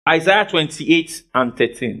 Isaiah 28 and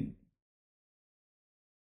 13.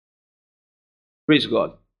 Praise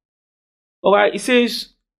God. All right, it says,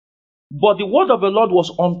 but the word of the Lord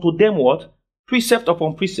was unto them what? Precept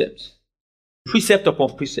upon precept. Precept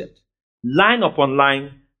upon precept. Line upon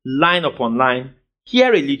line, line upon line.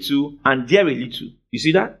 Here a little and there a little. You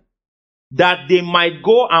see that? That they might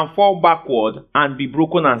go and fall backward and be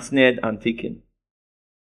broken and snared and taken.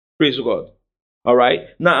 Praise God. All right.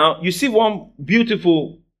 Now, you see one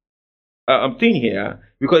beautiful thing here.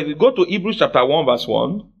 Because if you go to Hebrews chapter 1 verse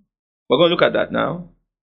 1, we're going to look at that now.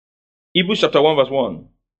 Hebrews chapter 1 verse 1.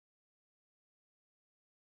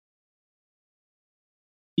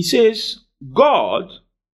 It says, God,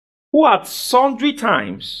 who at sundry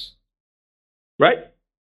times, right,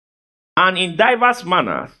 and in diverse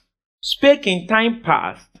manners, spake in time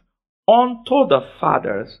past unto the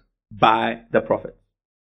fathers by the prophet.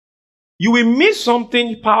 You will miss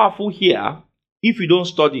something powerful here if you don't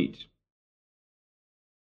study it.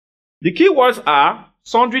 The key words are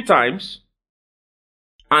sundry times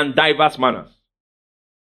and diverse manners.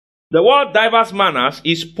 The word diverse manners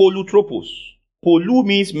is polutropos. Polu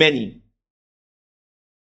means many.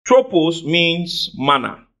 Tropos means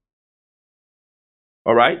manner.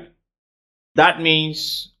 Alright? That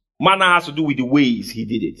means manner has to do with the ways he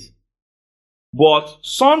did it. But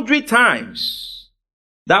sundry times,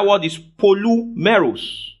 that word is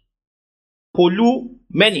polumeros. Polu,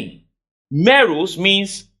 many. Meros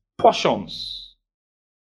means portions.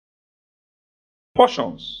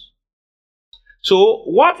 Portions. So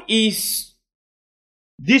what is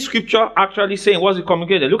this scripture actually saying? What's it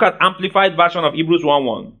communicating? Look at amplified version of Hebrews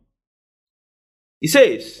 1:1. It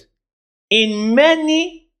says, in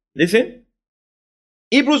many, listen,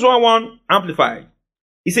 Hebrews 1:1 amplified.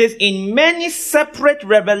 It says, in many separate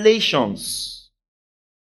revelations.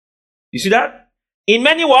 You see that? In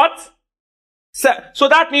many what? So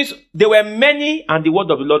that means there were many and the word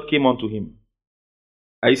of the Lord came unto him.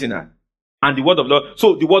 Are you seeing that? And the word of the Lord,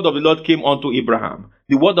 so the word of the Lord came unto Abraham.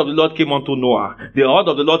 The word of the Lord came unto Noah. The word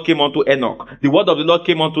of the Lord came unto Enoch. The word of the Lord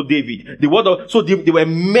came unto David. So there were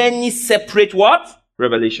many separate what?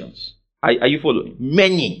 Revelations. Are you following?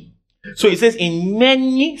 Many. So it says in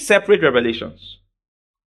many separate revelations,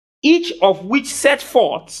 each of which set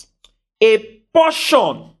forth a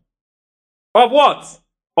portion of what?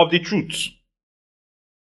 Of the truth.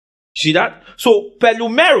 See that? So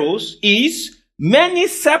pelumeros is many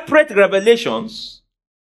separate revelations.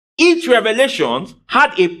 Each revelation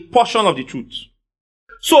had a portion of the truth.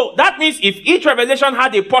 So that means if each revelation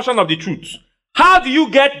had a portion of the truth, how do you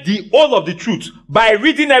get the whole of the truth? By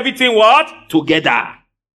reading everything what? Together.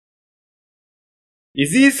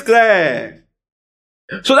 Is this clear?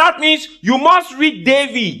 So that means you must read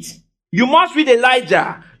David. You must read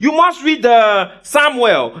Elijah. You must read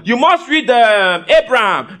Samuel. You must read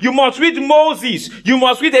Abraham. You must read Moses. You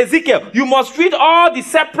must read Ezekiel. You must read all the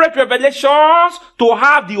separate revelations to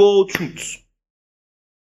have the whole truth.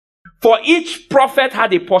 For each prophet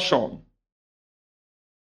had a portion.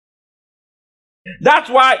 That's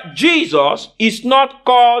why Jesus is not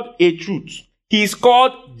called a truth. He is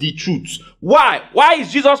called the truth. Why? Why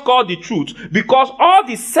is Jesus called the truth? Because all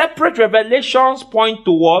the separate revelations point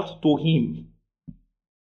to what? To him.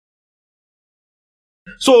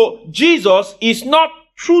 So Jesus is not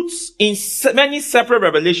truths in many separate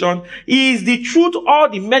revelations. He is the truth all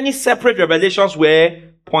the many separate revelations were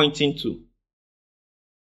pointing to.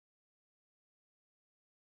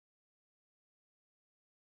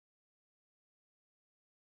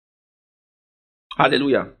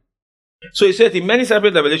 Hallelujah. So he says in many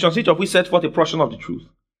separate revelations, each of which set forth a portion of the truth.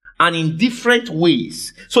 And in different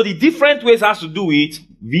ways. So the different ways has to do with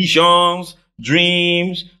visions,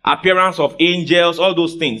 dreams, appearance of angels, all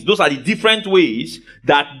those things. Those are the different ways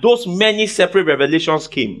that those many separate revelations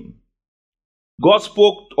came. God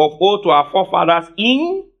spoke of old to our forefathers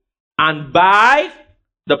in and by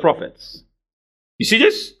the prophets. You see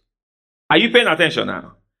this? Are you paying attention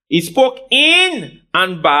now? He spoke in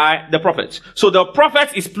and by the prophets. So the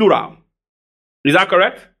prophets is plural. Is that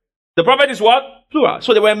correct? The prophet is what? Plural.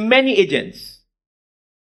 So there were many agents.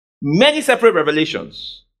 Many separate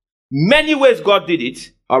revelations. Many ways God did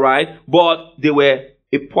it. Alright? But they were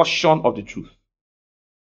a portion of the truth.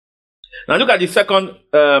 Now look at the second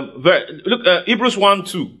verse. Look Hebrews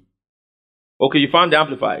 1:2. Okay, you found the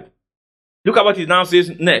Amplified. Look at what it now says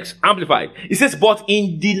next. Amplified. It says, but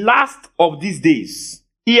in the last of these days,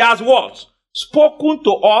 he has what? Spoken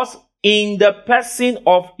to us in the person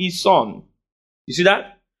of his Son. You see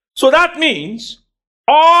that? So that means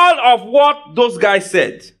all of what those guys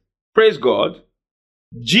said, praise God,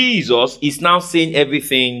 Jesus is now saying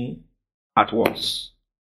everything at once.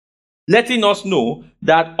 Letting us know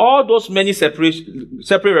that all those many separate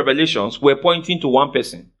revelations were pointing to one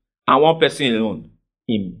person, and one person alone,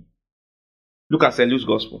 him. Look at St. Luke's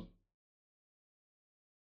Gospel.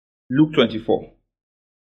 Luke 24.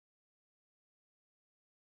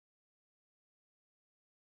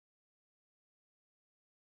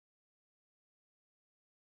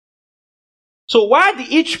 So while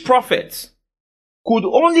each prophet could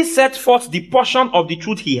only set forth the portion of the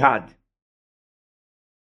truth he had,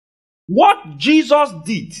 what Jesus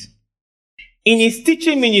did in his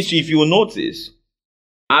teaching ministry, if you will notice,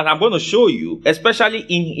 and I'm going to show you, especially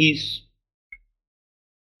in his,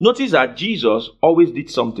 notice that Jesus always did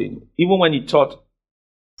something, even when he taught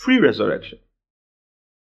pre-resurrection.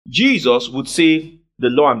 Jesus would say the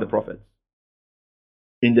law and the prophets.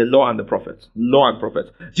 In the law and the prophets. Law and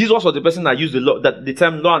prophets. Jesus was the person that used the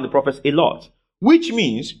term law and the prophets a lot. Which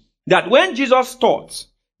means that when Jesus taught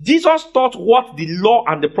what the law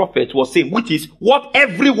and the prophet was saying, which is what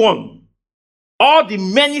everyone, all the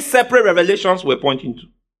many separate revelations were pointing to.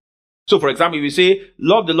 So, for example, if you say,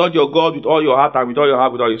 love the Lord your God with all your heart and with all your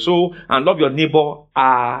heart, with all your soul, and love your neighbor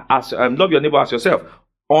as yourself.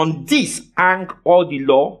 On this hang all the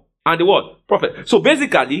law and the word, prophet. So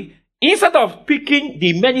basically, instead of picking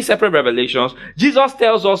the many separate revelations, Jesus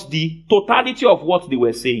tells us the totality of what they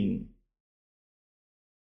were saying.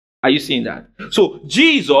 Are you seeing that? So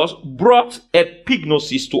Jesus brought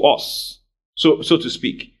epignosis to us, so to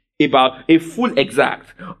speak, about a full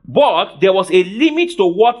exact. But there was a limit to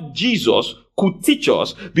what Jesus could teach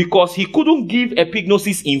us because he couldn't give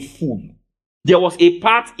epignosis in full. There was a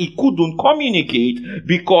part he couldn't communicate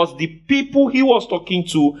because the people he was talking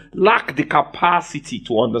to lacked the capacity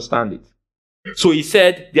to understand it. So he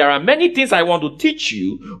said, there are many things I want to teach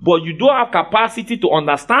you, but you don't have capacity to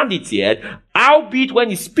understand it yet. Albeit when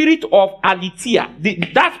the spirit of aletheia,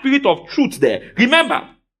 that spirit of truth there, remember,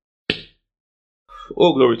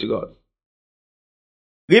 oh, glory to God.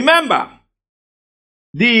 Remember,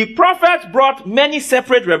 the prophets brought many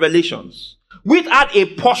separate revelations, which had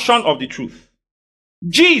a portion of the truth.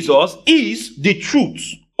 Jesus is the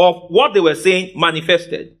truth of what they were saying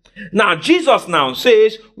manifested. Now, Jesus now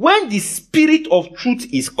says, when the spirit of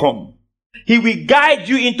truth is come, he will guide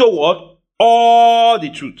you into what? All the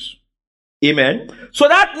truth. Amen. So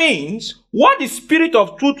that means what the spirit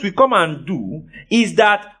of truth will come and do is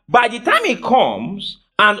that by the time it comes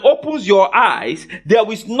and opens your eyes,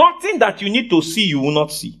 there is nothing that you need to see you will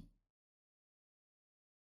not see.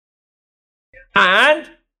 And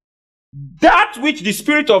that which the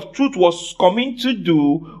spirit of truth was coming to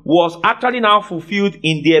do was actually now fulfilled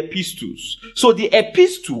in the epistles. So the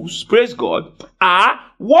epistles, praise God, are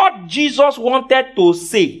what Jesus wanted to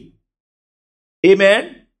say.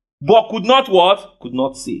 Amen. But could not what? Could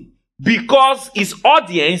not say. Because his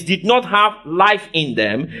audience did not have life in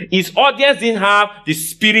them. His audience didn't have the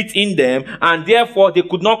spirit in them. And therefore they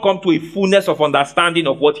could not come to a fullness of understanding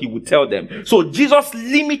of what he would tell them. So Jesus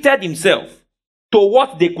limited himself to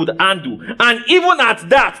what they could handle. And even at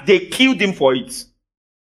that, they killed him for it.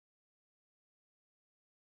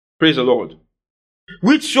 Praise the Lord.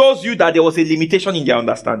 Which shows you that there was a limitation in their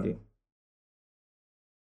understanding.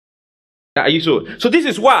 Are you so? So this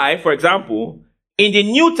is why, for example, in the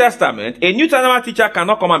New Testament, a New Testament teacher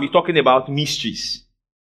cannot come and be talking about mysteries.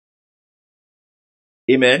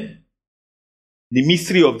 Amen? The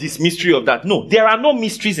mystery of this, mystery of that. No, there are no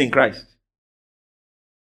mysteries in Christ.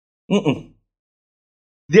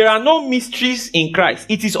 There are no mysteries in Christ.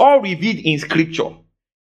 It is all revealed in Scripture.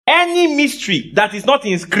 Any mystery that is not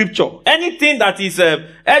in Scripture, anything that is,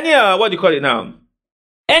 what do you call it now?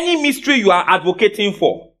 Any mystery you are advocating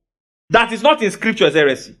for that is not in Scripture is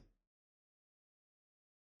heresy.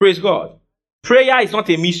 Praise God. Prayer is not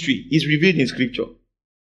a mystery. It's revealed in Scripture.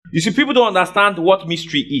 You see, people don't understand what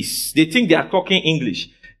mystery is. They think they are talking English.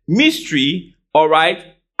 Mystery, alright,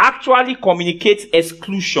 actually communicates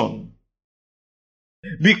exclusion.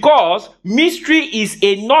 Because mystery is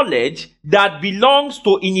a knowledge that belongs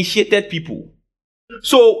to initiated people.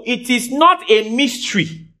 So it is not a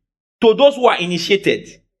mystery to those who are initiated.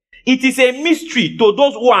 It is a mystery to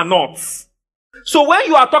those who are not. So when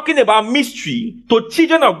you are talking about mystery to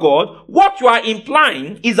children of God, what you are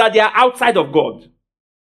implying is that they are outside of God.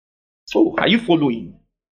 So are you following?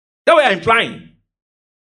 That's what you are implying.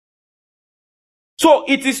 So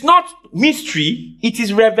it is not mystery, it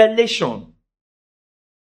is revelation.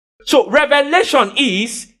 So revelation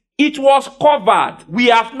is, it was covered. We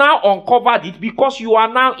have now uncovered it because you are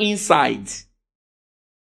now inside.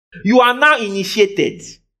 You are now initiated.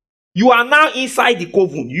 You are now inside the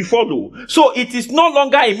coven. You follow. So it is no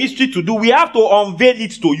longer a mystery to do. We have to unveil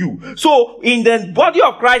it to you. So in the body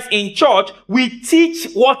of Christ in church, we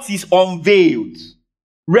teach what is unveiled.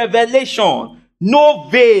 Revelation. No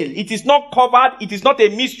veil. It is not covered. It is not a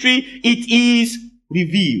mystery. It is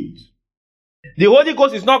revealed. The Holy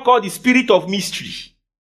Ghost is not called the spirit of mystery.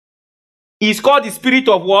 It's called the spirit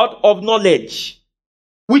of what? Of knowledge.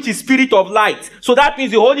 Which is spirit of light. So that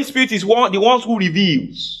means the Holy Spirit is the one who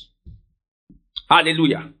reveals.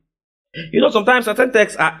 Hallelujah. You know, sometimes certain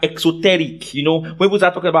texts are exoteric. You know, when people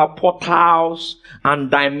start talking about portals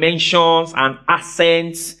and dimensions and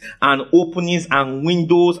ascents and openings and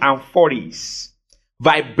windows and forays,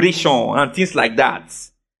 vibration and things like that.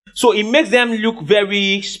 So it makes them look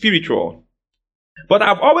very spiritual. But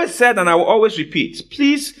I've always said, and I will always repeat,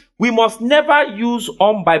 please, we must never use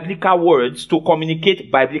unbiblical words to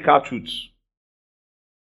communicate biblical truths.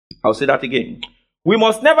 I'll say that again. We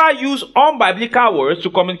must never use unbiblical words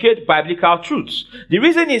to communicate biblical truths. The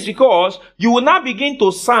reason is because you will now begin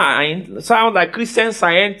to sound like Christian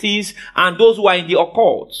scientists and those who are in the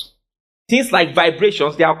occult. Things like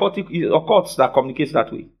vibrations, they are occults that communicate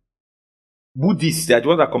that way. Buddhists, they are the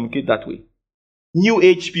ones that communicate that way. New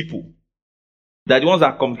Age people, they are the ones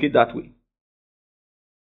that communicate that way.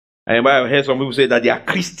 I remember I heard some people say that they are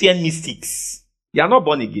Christian mystics. You are not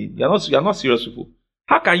born again. You are not serious people.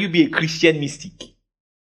 How can you be a Christian mystic?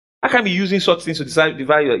 How can you be using such things to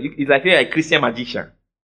divide? It's like a Christian magician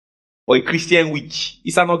or a Christian witch.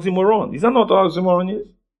 It's an oxymoron. Is that not what oxymoron is?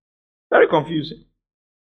 Very confusing.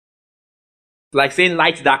 It's like saying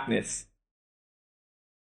light, darkness.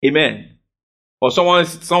 Amen. Or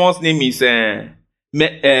someone's name is Messi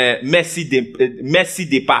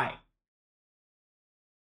Depay.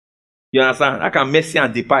 You understand? How can Messi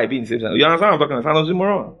and Depay be in the same time? You understand what I'm talking about? It's an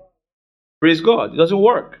oxymoron. Praise God. It doesn't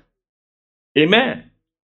work. Amen.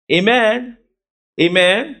 Amen.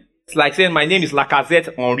 Amen. It's like saying my name is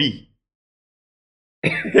Lacazette Henri. Do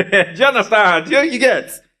you understand? Do you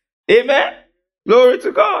get? Amen. Glory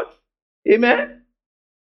to God. Amen.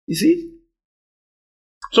 You see?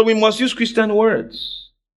 So we must use Christian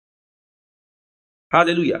words.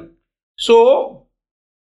 Hallelujah. So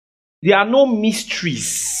there are no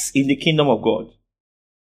mysteries in the kingdom of God.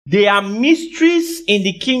 There are mysteries in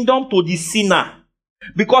the kingdom to the sinner.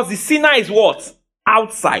 Because the sinner is what?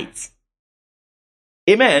 Outside.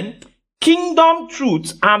 Amen. Kingdom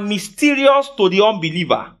truths are mysterious to the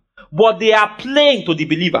unbeliever, but they are plain to the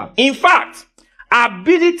believer. In fact,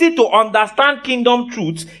 ability to understand kingdom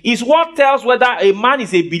truths is what tells whether a man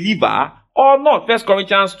is a believer or not. 1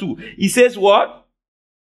 Corinthians 2. He says what?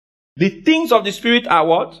 The things of the Spirit are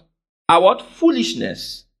what? Are what?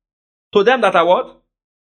 Foolishness. To them that are what?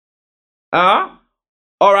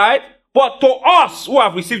 Alright? But to us who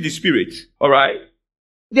have received the Spirit, alright?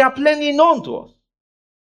 They are plainly known to us.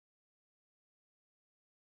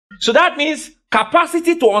 So that means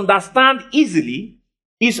capacity to understand easily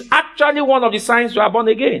is actually one of the signs you are born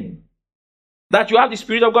again. That you have the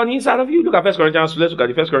Spirit of God inside of you. Look at 1 Corinthians 2. Let's look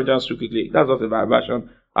at the 1 Corinthians 2 quickly. That's not a version.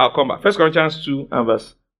 I'll come back. 1 Corinthians 2 and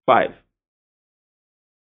verse 5.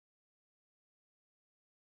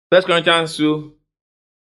 1 Corinthians 2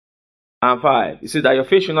 and 5. It says that your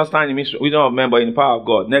faith should not stand in the wisdom of men, but in the power of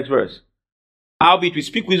God. Next verse. Howbeit we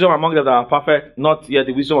speak wisdom among them that are perfect, not yet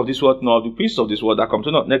the wisdom of this world, nor the prince of this world that come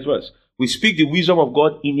to naught. Next verse. We speak the wisdom of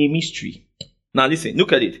God in a mystery. Now listen,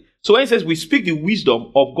 look at it. So when it says we speak the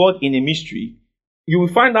wisdom of God in a mystery, you will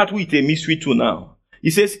find that with a mystery too now.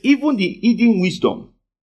 It says even the hidden wisdom.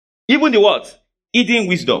 Even the what? Hidden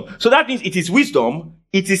wisdom. So that means it is wisdom.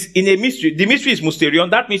 It is in a mystery. The mystery is mysterion.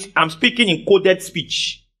 That means I'm speaking in coded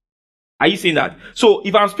speech. Are you seeing that? So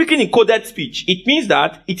if I'm speaking in coded speech, it means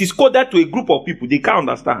that it is coded to a group of people. They can't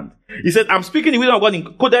understand. He said, I'm speaking the wisdom of God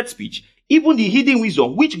in coded speech. Even the hidden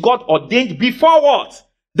wisdom, which God ordained before what?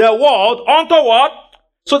 The world unto what?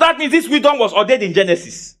 So that means this wisdom was ordained in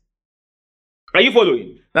Genesis. Are you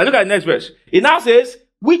following? Now look at the next verse. It now says,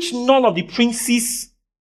 which none of the princes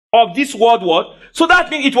of this world what? So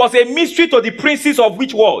that means it was a mystery to the princes of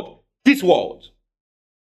which world? This world.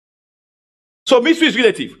 So mystery is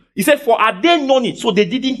relative. He said, for had they known it, so they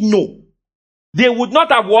didn't know, they would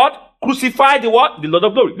not have what? Crucified the what? The Lord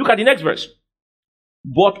of glory. Look at the next verse.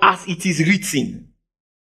 But as it is written,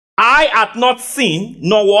 eye hath not seen,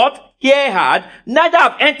 nor what? Ear heard, neither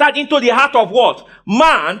have entered into the heart of what?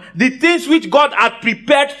 Man, the things which God had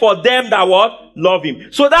prepared for them that what? Love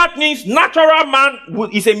him. So that means natural man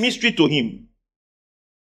is a mystery to him.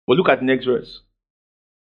 But look at the next verse.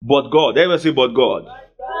 But God. Everyone say, but God.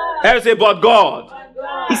 Everyone say, but God.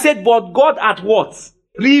 He said, but God at what?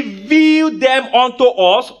 Revealed them unto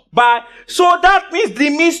us by... So that means the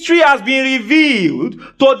mystery has been revealed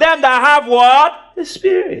to them that have what? The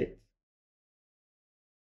Spirit.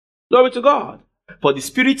 Glory to God. For the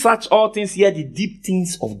Spirit search all things, yet the deep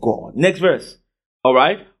things of God. Next verse.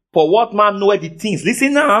 Alright? For what man knoweth the things?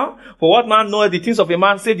 Listen now. For what man knoweth the things of a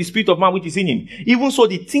man, save the Spirit of man which is in him. Even so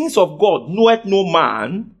the things of God knoweth no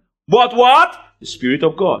man, but what? The Spirit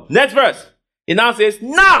of God. Next verse. It now says,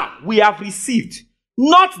 now we have received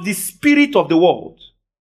not the spirit of the world,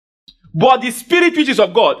 but the Spirit which is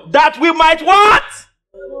of God, that we might what?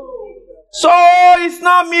 So it's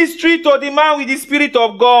not mystery to the man with the Spirit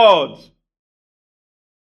of God.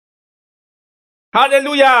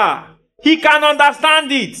 Hallelujah. He can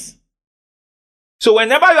understand it. So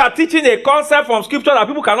whenever you are teaching a concept from scripture that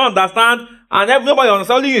people cannot understand, and nobody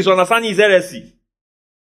understands, only is understanding is heresy.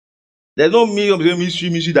 There's no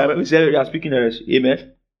mystery that you are speaking heresy.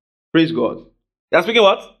 Amen. Praise God. You are speaking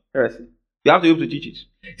what? Heresy. You have to be able to teach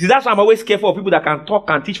it. See, that's why I'm always careful of people that can talk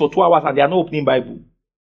and teach for 2 hours and they are not opening Bible.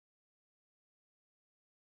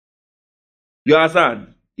 You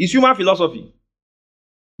understand? It's human philosophy.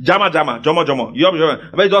 Jama. You have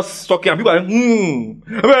to just talking and people are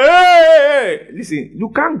hey. Listen, you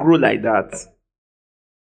can't grow like that.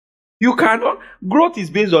 You cannot. Growth is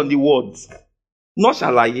based on the words. Not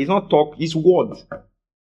shall I, it's not talk, it's word.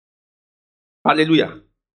 Hallelujah.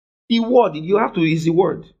 The word, you have to, is the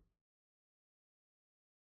word.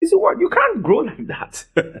 It's the word. You can't grow like that.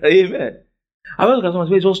 Amen. I want to look at someone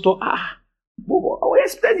say, just talk.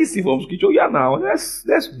 Explain this thing from scripture. Yeah, now let's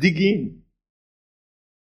dig in.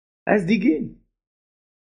 Let's dig in.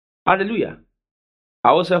 Hallelujah.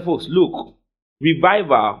 I will say, folks, look,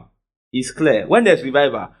 revival is clear. When there's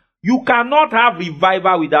revival, you cannot have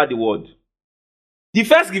revival without the word. The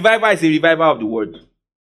first revival is a revival of the word.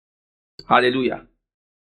 Hallelujah.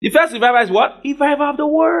 The first revival is what? Revival of the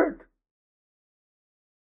word.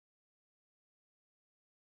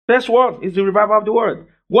 First one is the revival of the word.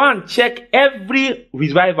 Go and check every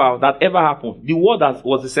revival that ever happened. The word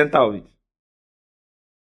was the center of it.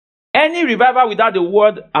 Any revival without the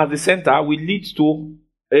word as the center will lead to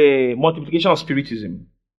a multiplication of spiritism.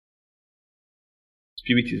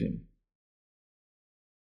 Spiritism.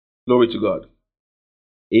 Glory to God.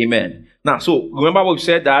 Amen. Now, so remember what we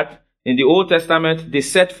said, that in the Old Testament, they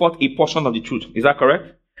set forth a portion of the truth. Is that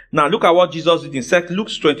correct? Now, look at what Jesus did in Luke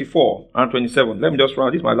 24 and 27. Let me just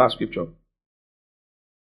run. This is my last scripture.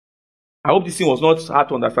 I hope this thing was not hard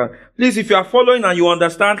to understand. Please, if you are following and you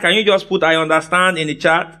understand, can you just put I understand in the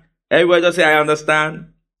chat? Everybody just say I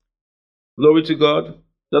understand. Glory to God.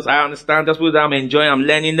 Just I understand. Just put I'm enjoying, I'm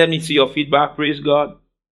learning. Let me see your feedback. Praise God.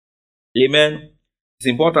 Amen. It's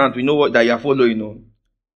important we know what that you are following.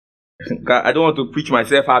 I don't want to preach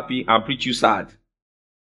myself happy and preach you sad.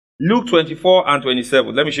 Luke 24 and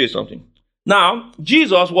 27. Let me show you something. Now,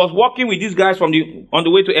 Jesus was walking with these guys on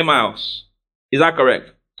the way to Emmaus. Is that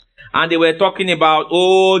correct? And they were talking about,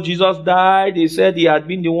 Jesus died. They said he had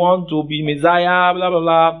been the one to be Messiah, blah, blah,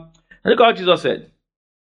 blah. And look what Jesus said.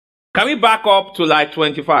 Can we back up to like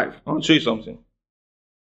 25? I want to show you something.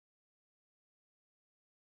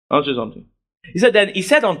 He said, then he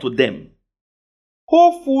said unto them,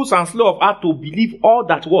 O fools and slow of heart to believe all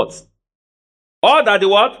that what? All that the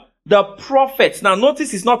what? The prophets. Now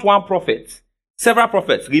notice it's not one prophet. Several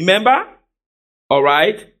prophets. Remember?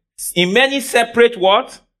 Alright? In many separate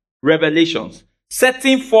what? Revelations.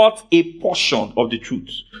 Setting forth a portion of the truth.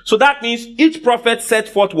 So that means each prophet set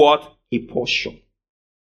forth what? A portion.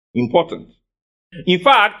 Important. In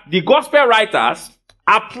fact, the gospel writers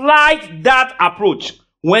applied that approach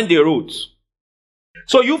when they wrote.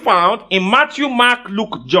 So you found in Matthew, Mark,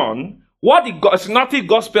 Luke, John, what the synoptic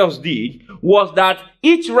gospels did was that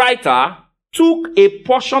each writer took a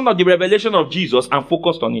portion of the revelation of Jesus and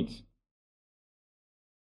focused on it.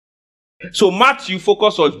 So Matthew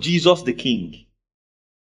focused on Jesus the King.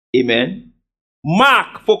 Amen.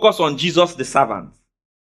 Mark focused on Jesus the servant.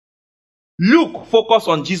 Luke focused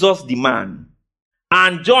on Jesus the man.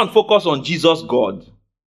 And John focused on Jesus God.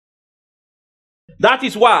 That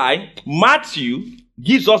is why Matthew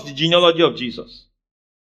gives us the genealogy of Jesus.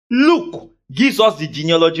 Luke gives us the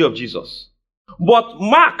genealogy of Jesus. But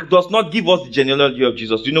Mark does not give us the genealogy of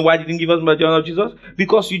Jesus. Do you know why he didn't give us the genealogy of Jesus?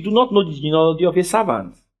 Because you do not know the genealogy of a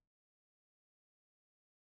servant.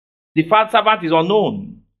 The first servant is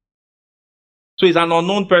unknown. So he's an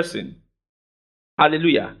unknown person.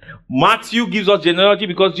 Hallelujah. Matthew gives us genealogy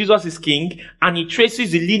because Jesus is king and he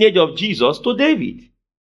traces the lineage of Jesus to David.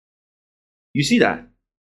 You see that?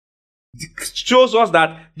 It shows us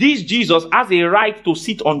that this Jesus has a right to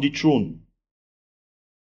sit on the throne.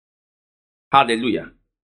 Hallelujah.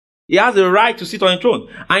 He has a right to sit on the throne.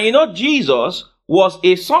 And you know, Jesus was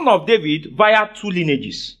a son of David via two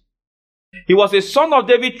lineages. He was a son of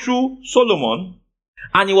David through Solomon,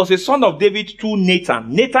 and he was a son of David through Nathan.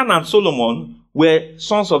 Nathan and Solomon were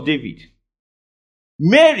sons of David.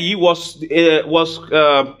 Mary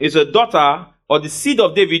is a daughter or the seed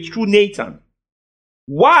of David through Nathan.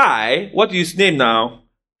 Why? What is his name now?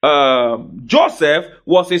 Joseph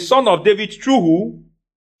was a son of David through who?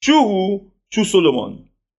 Through Solomon.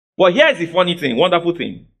 But here's the funny thing, wonderful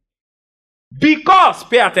thing. Because,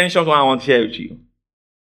 pay attention to what I want to share with you.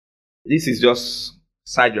 This is just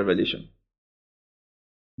side revelation.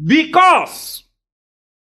 Because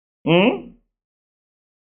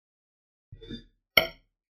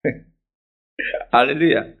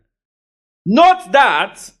hallelujah. Note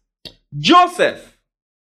that Joseph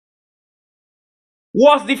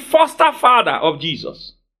was the foster father of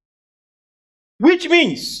Jesus. Which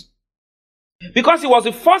means, because he was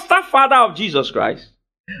the foster father of Jesus Christ,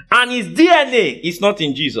 and his DNA is not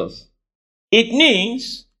in Jesus, it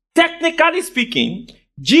means, technically speaking,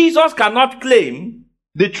 Jesus cannot claim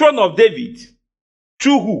the throne of David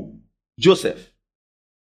through who? Joseph.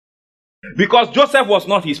 Because Joseph was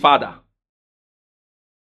not his father.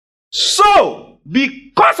 So,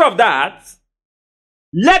 because of that,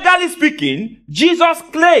 legally speaking, Jesus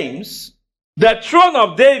claims the throne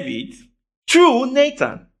of David through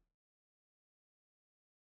Nathan.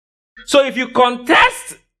 So if you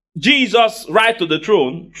contest Jesus' right to the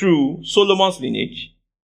throne through Solomon's lineage,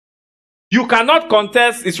 you cannot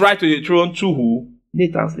contest his right to the throne through who?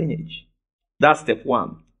 Nathan's lineage. That's step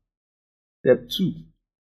one. Step two.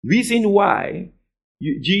 Reason why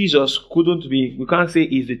Jesus couldn't be, we can't say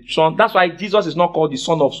he's the son. That's why Jesus is not called the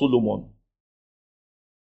son of Solomon.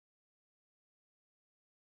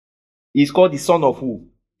 He's called the son of who?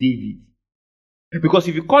 David. Because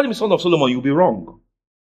if you call him son of Solomon, you'll be wrong.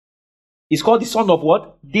 He's called the son of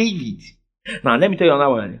what? David. Now, let me tell you another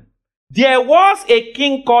one. There was a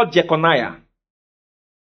king called Jeconiah.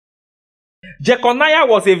 Jeconiah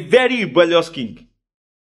was a very rebellious king.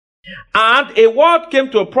 And a word came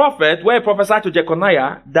to a prophet where he prophesied to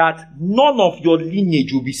Jeconiah that none of your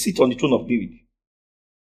lineage will be sit on the throne of David.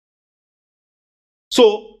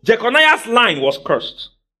 So, Jeconiah's line was cursed.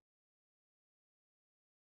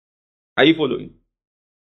 Are you following?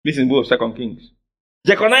 This is book of 2 Kings.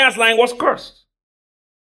 Jeconiah's line was cursed.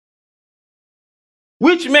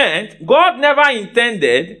 Which meant God never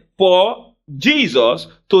intended for Jesus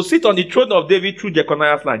to sit on the throne of David through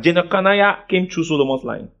Jeconiah's line. Jeconiah came through Solomon's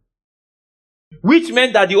line. Which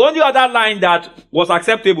meant that the only other line that was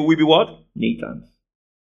acceptable will be what? Nathan's.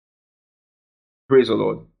 Praise the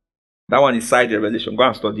Lord. That one is side revelation. Go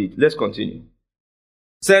and study it. Let's continue.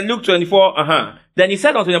 So Luke 24, Then he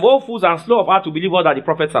said unto them, O fools and slow of heart to believe all that the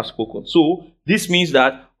prophets have spoken. So, this means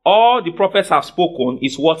that all the prophets have spoken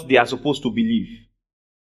is what they are supposed to believe.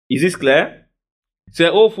 Is this clear? So,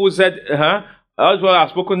 O fools said, all what I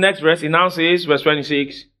have spoken. Next verse, it now says, verse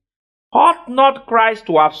 26, ought not Christ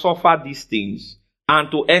to have suffered these things,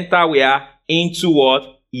 and to enter where? Into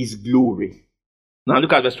what? His glory. Now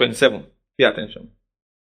look at verse 27. Pay attention.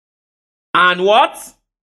 And what?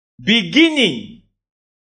 Beginning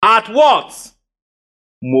at what?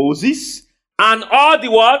 Moses and all the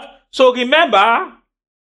what? So remember,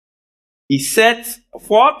 he set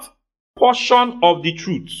forth portion of the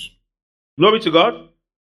truth. Glory to God.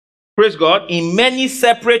 Praise God. In many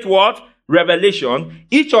separate what? Revelation,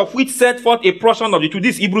 each of which set forth a portion of the truth.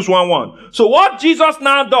 This is Hebrews 1:1. So what Jesus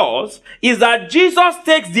now does is that Jesus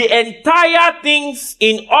takes the entire things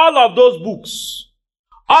in all of those books,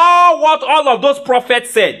 all what all of those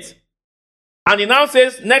prophets said, and he now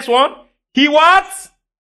says, next one, he what?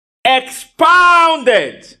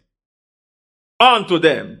 Expounded unto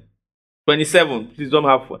them. 27, please don't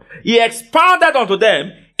have fun. He expounded unto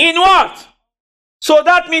them in what? So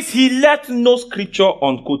that means he left no scripture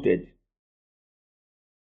unquoted.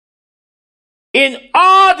 In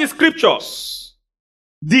all the scriptures,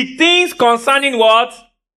 the things concerning what?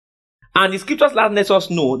 And the scriptures let us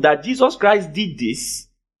know that Jesus Christ did this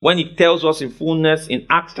when he tells us in fullness in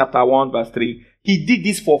Acts chapter 1 verse 3. He did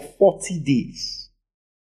this for 40 days.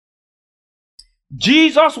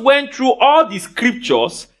 Jesus went through all the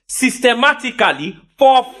scriptures systematically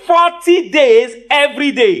for 40 days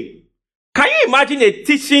every day. Can you imagine a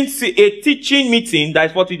teaching meeting that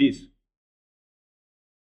is 40 days?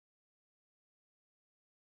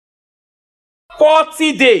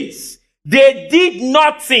 40 days. They did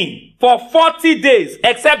nothing for 40 days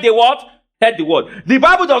except they what? Heard the word. The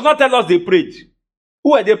Bible does not tell us they prayed.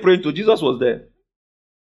 Who were they praying to? Jesus was there.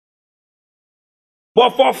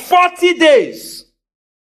 But for 40 days,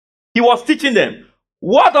 he was teaching them.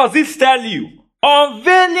 What does this tell you?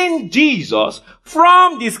 Unveiling Jesus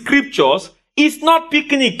from the scriptures is not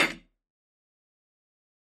picnic.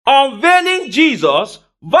 Unveiling Jesus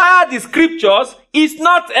via the scriptures is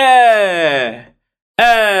not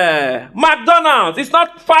McDonald's. It's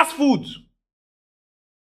not fast food.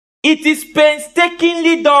 It is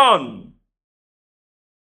painstakingly done.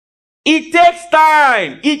 It takes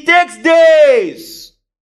time. It takes days.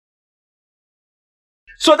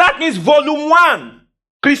 So that means volume 1,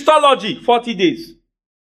 Christology, 40 days.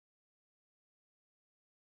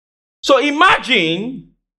 So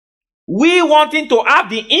imagine we wanting to have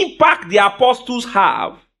the impact the apostles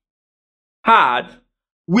had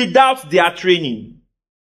without their training.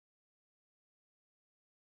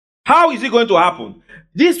 How is it going to happen?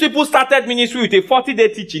 These people started ministry with a 40-day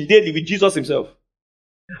teaching daily with Jesus himself.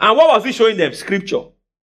 And what was he showing them? Scripture.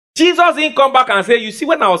 Jesus didn't come back and say, you see,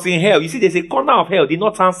 when I was in hell, you see, there's a corner of hell, the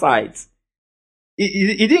northern side.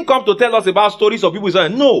 He didn't come to tell us about stories of people.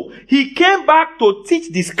 No, he came back to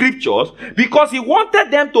teach the scriptures because he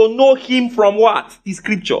wanted them to know him from what? The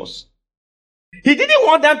scriptures. He didn't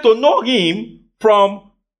want them to know him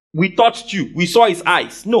from, we touched you, we saw his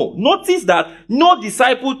eyes. No, notice that no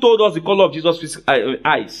disciple told us the color of Jesus'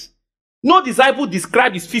 eyes. No disciple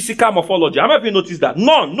described his physical morphology. How many of you noticed that?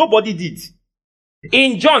 None. Nobody did.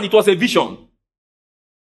 In John, it was a vision.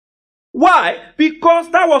 Why?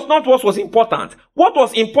 Because that was not what was important. What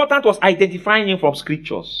was important was identifying him from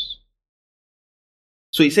scriptures.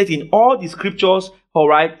 So he said in all the scriptures, all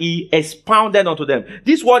right, he expounded unto them.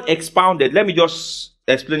 This word expounded, let me just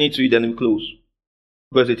explain it to you, then we close.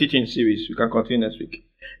 Because it's a teaching series. We can continue next week.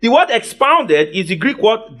 The word expounded is the Greek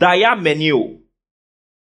word diamenio.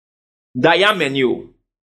 Diamenio.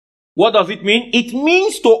 What does it mean? It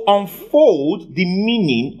means to unfold the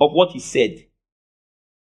meaning of what he said.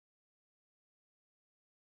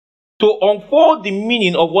 To unfold the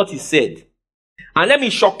meaning of what he said. And let me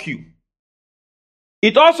shock you.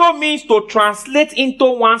 It also means to translate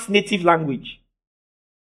into one's native language.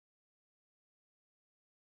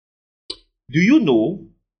 Do you know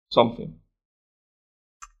something?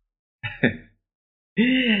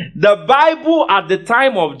 The Bible at the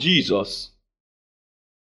time of Jesus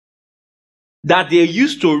that they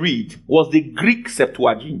used to read was the Greek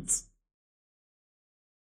Septuagint.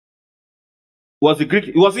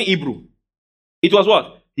 It wasn't Hebrew. It was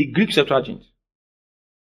what? The Greek Septuagint.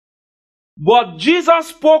 But Jesus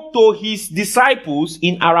spoke to his disciples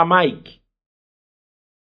in Aramaic.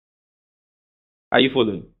 Are you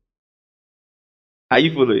following? Are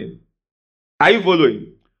you following? Are you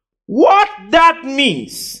following? What that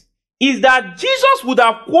means is that Jesus would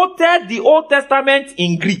have quoted the Old Testament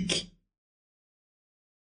in Greek,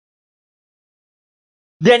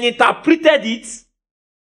 then interpreted it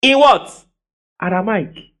in what?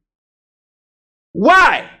 Aramaic.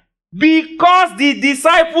 Why? Because the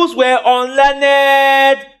disciples were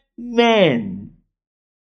unlearned men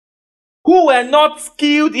who were not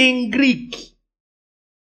skilled in Greek.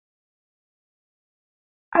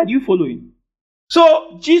 Are you following?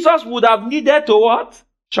 So Jesus would have needed to what?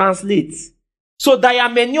 Translate. So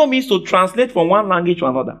diamenio means to translate from one language to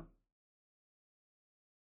another.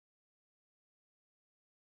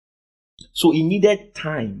 So he needed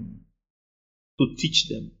time to teach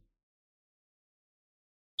them.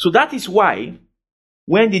 So that is why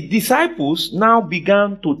when the disciples now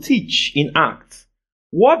began to teach in Acts,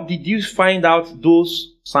 what did you find out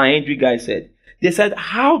those Sanhedrin guys said? They said,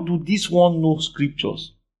 how do this one know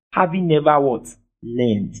scriptures? Having never what?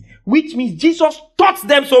 Learned. Which means Jesus taught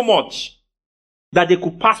them so much that they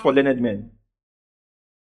could pass for learned men.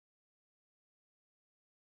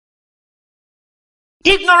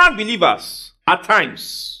 Ignorant believers, at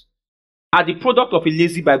times, are the product of a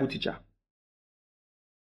lazy Bible teacher.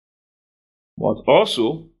 But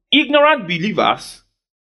also, ignorant believers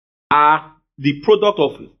are the product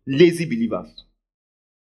of lazy believers.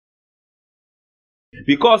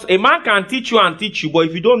 Because a man can teach you, but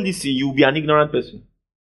if you don't listen, you'll be an ignorant person.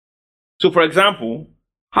 So, for example,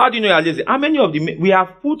 how do you know you are lazy? How many of we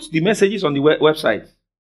have put the messages on the website,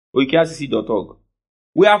 oikiacc.org.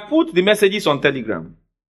 We have put the messages on Telegram.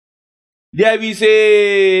 There is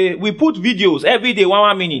we put videos every day,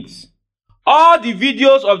 1 minute. All the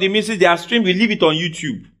videos of the message they are streamed, we leave it on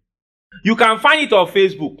YouTube. You can find it on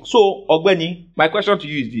Facebook. So, Ogbeni, my question to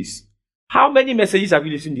you is this. How many messages have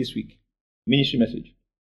you listened this week? Ministry message.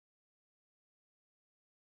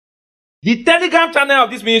 The Telegram channel of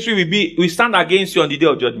this ministry will stand against you on the day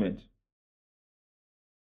of judgment.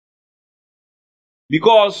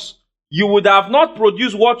 Because you would have not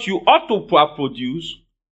produced what you ought to have produced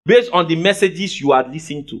based on the messages you had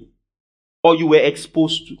listened to or you were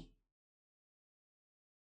exposed to.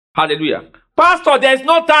 Hallelujah. Pastor, there's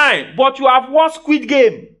no time, but you have watched Squid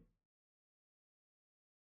Game.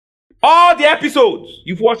 All the episodes,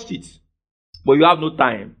 you've watched it. But you have no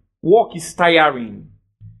time. Work is tiring.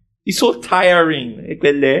 It's so tiring.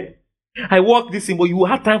 I work this thing, but you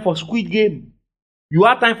had time for Squid Game. You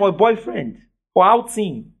had time for a boyfriend, for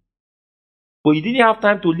outing. But you didn't have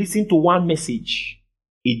time to listen to one message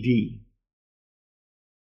a day.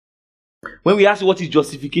 When we ask you what is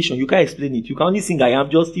justification, you can't explain it. You can only sing, I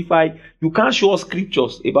am justified. You can't show us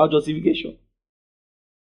scriptures about justification.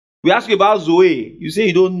 We ask you about Zoe. You say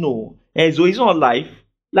you don't know. And Zoe is not life.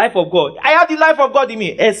 Life of God. I have the life of God in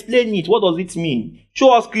me. Explain it. What does it mean?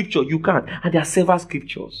 Show us scripture. You can't. And there are several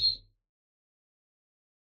scriptures.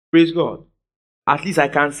 Praise God. At least I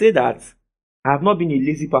can say that I have not been a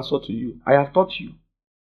lazy pastor to you. I have taught you.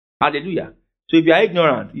 Hallelujah. So if you are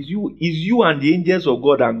ignorant, is you and the angels of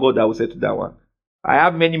God and God that will settle that one. I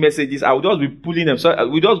have many messages. I will just be pulling them. So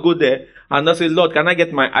we just go there and just say, Lord, can I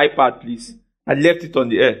get my iPad, please? I left it on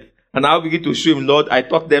the earth. And I'll begin to show him, Lord, I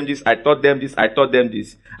taught them this, I taught them this, I taught them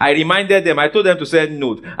this. I reminded them, I told them to send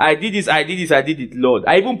notes. I did this, I did this, I did it, Lord.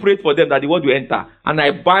 I even prayed for them that the word will enter. And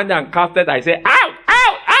I bind and casted, I say, out,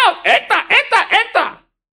 out, out, enter, enter, enter.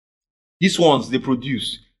 These ones, they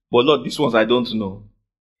produce. But Lord, these ones I don't know.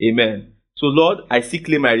 Amen. So Lord, I still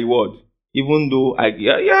claim my reward. Even though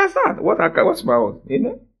what's my own?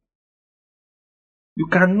 Amen. You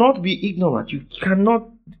cannot be ignorant. You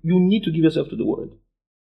need to give yourself to the word.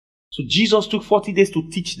 So Jesus took 40 days to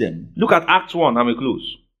teach them. Look at Acts 1. I'm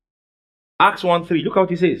close. Acts 1:3. Look at what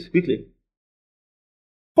he says quickly.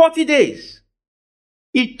 40 days.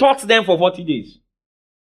 He taught them for 40 days.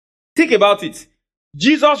 Think about it.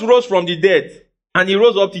 Jesus rose from the dead and he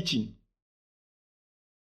rose up teaching.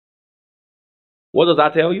 What does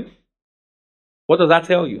that tell you? What does that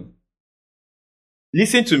tell you?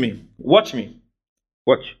 Listen to me. Watch me.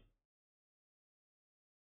 Watch.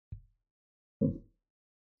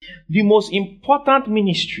 The most important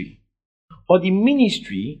ministry, or the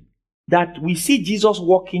ministry that we see Jesus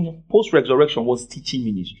walking post-resurrection, was teaching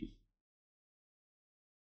ministry.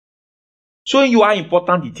 Showing you how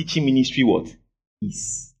important the teaching ministry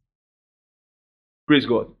is. Praise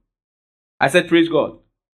God. I said praise God.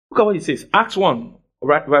 Look at what it says. Acts 1,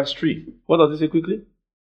 right, verse 3. What does it say quickly?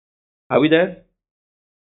 Are we there?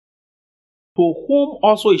 To whom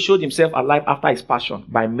also he showed himself alive after his passion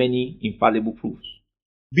by many infallible proofs,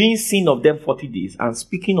 being seen of them 40 days, and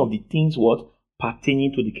speaking of the things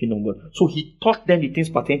pertaining to the kingdom of God. So he taught them the things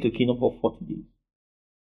pertaining to the kingdom for 40 days.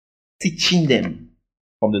 Teaching them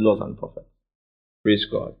from the laws and the prophets. Praise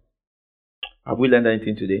God. Have we learned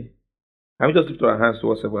anything today? Can we just lift our hands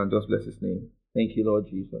towards heaven and just bless his name? Thank you, Lord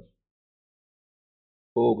Jesus.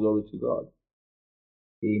 Oh, glory to God.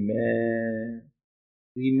 Amen.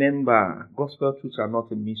 Remember, gospel truths are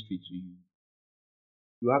not a mystery to you.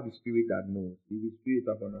 You have the Spirit that knows. The Spirit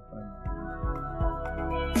of understanding.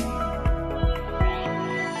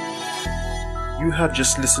 You have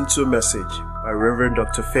just listened to a message by Reverend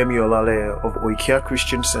Dr. Femi Olaleye of Oikea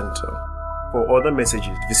Christian Center. For other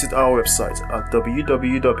messages, visit our website at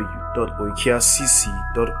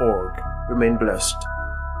www.oikeacc.org. Remain blessed.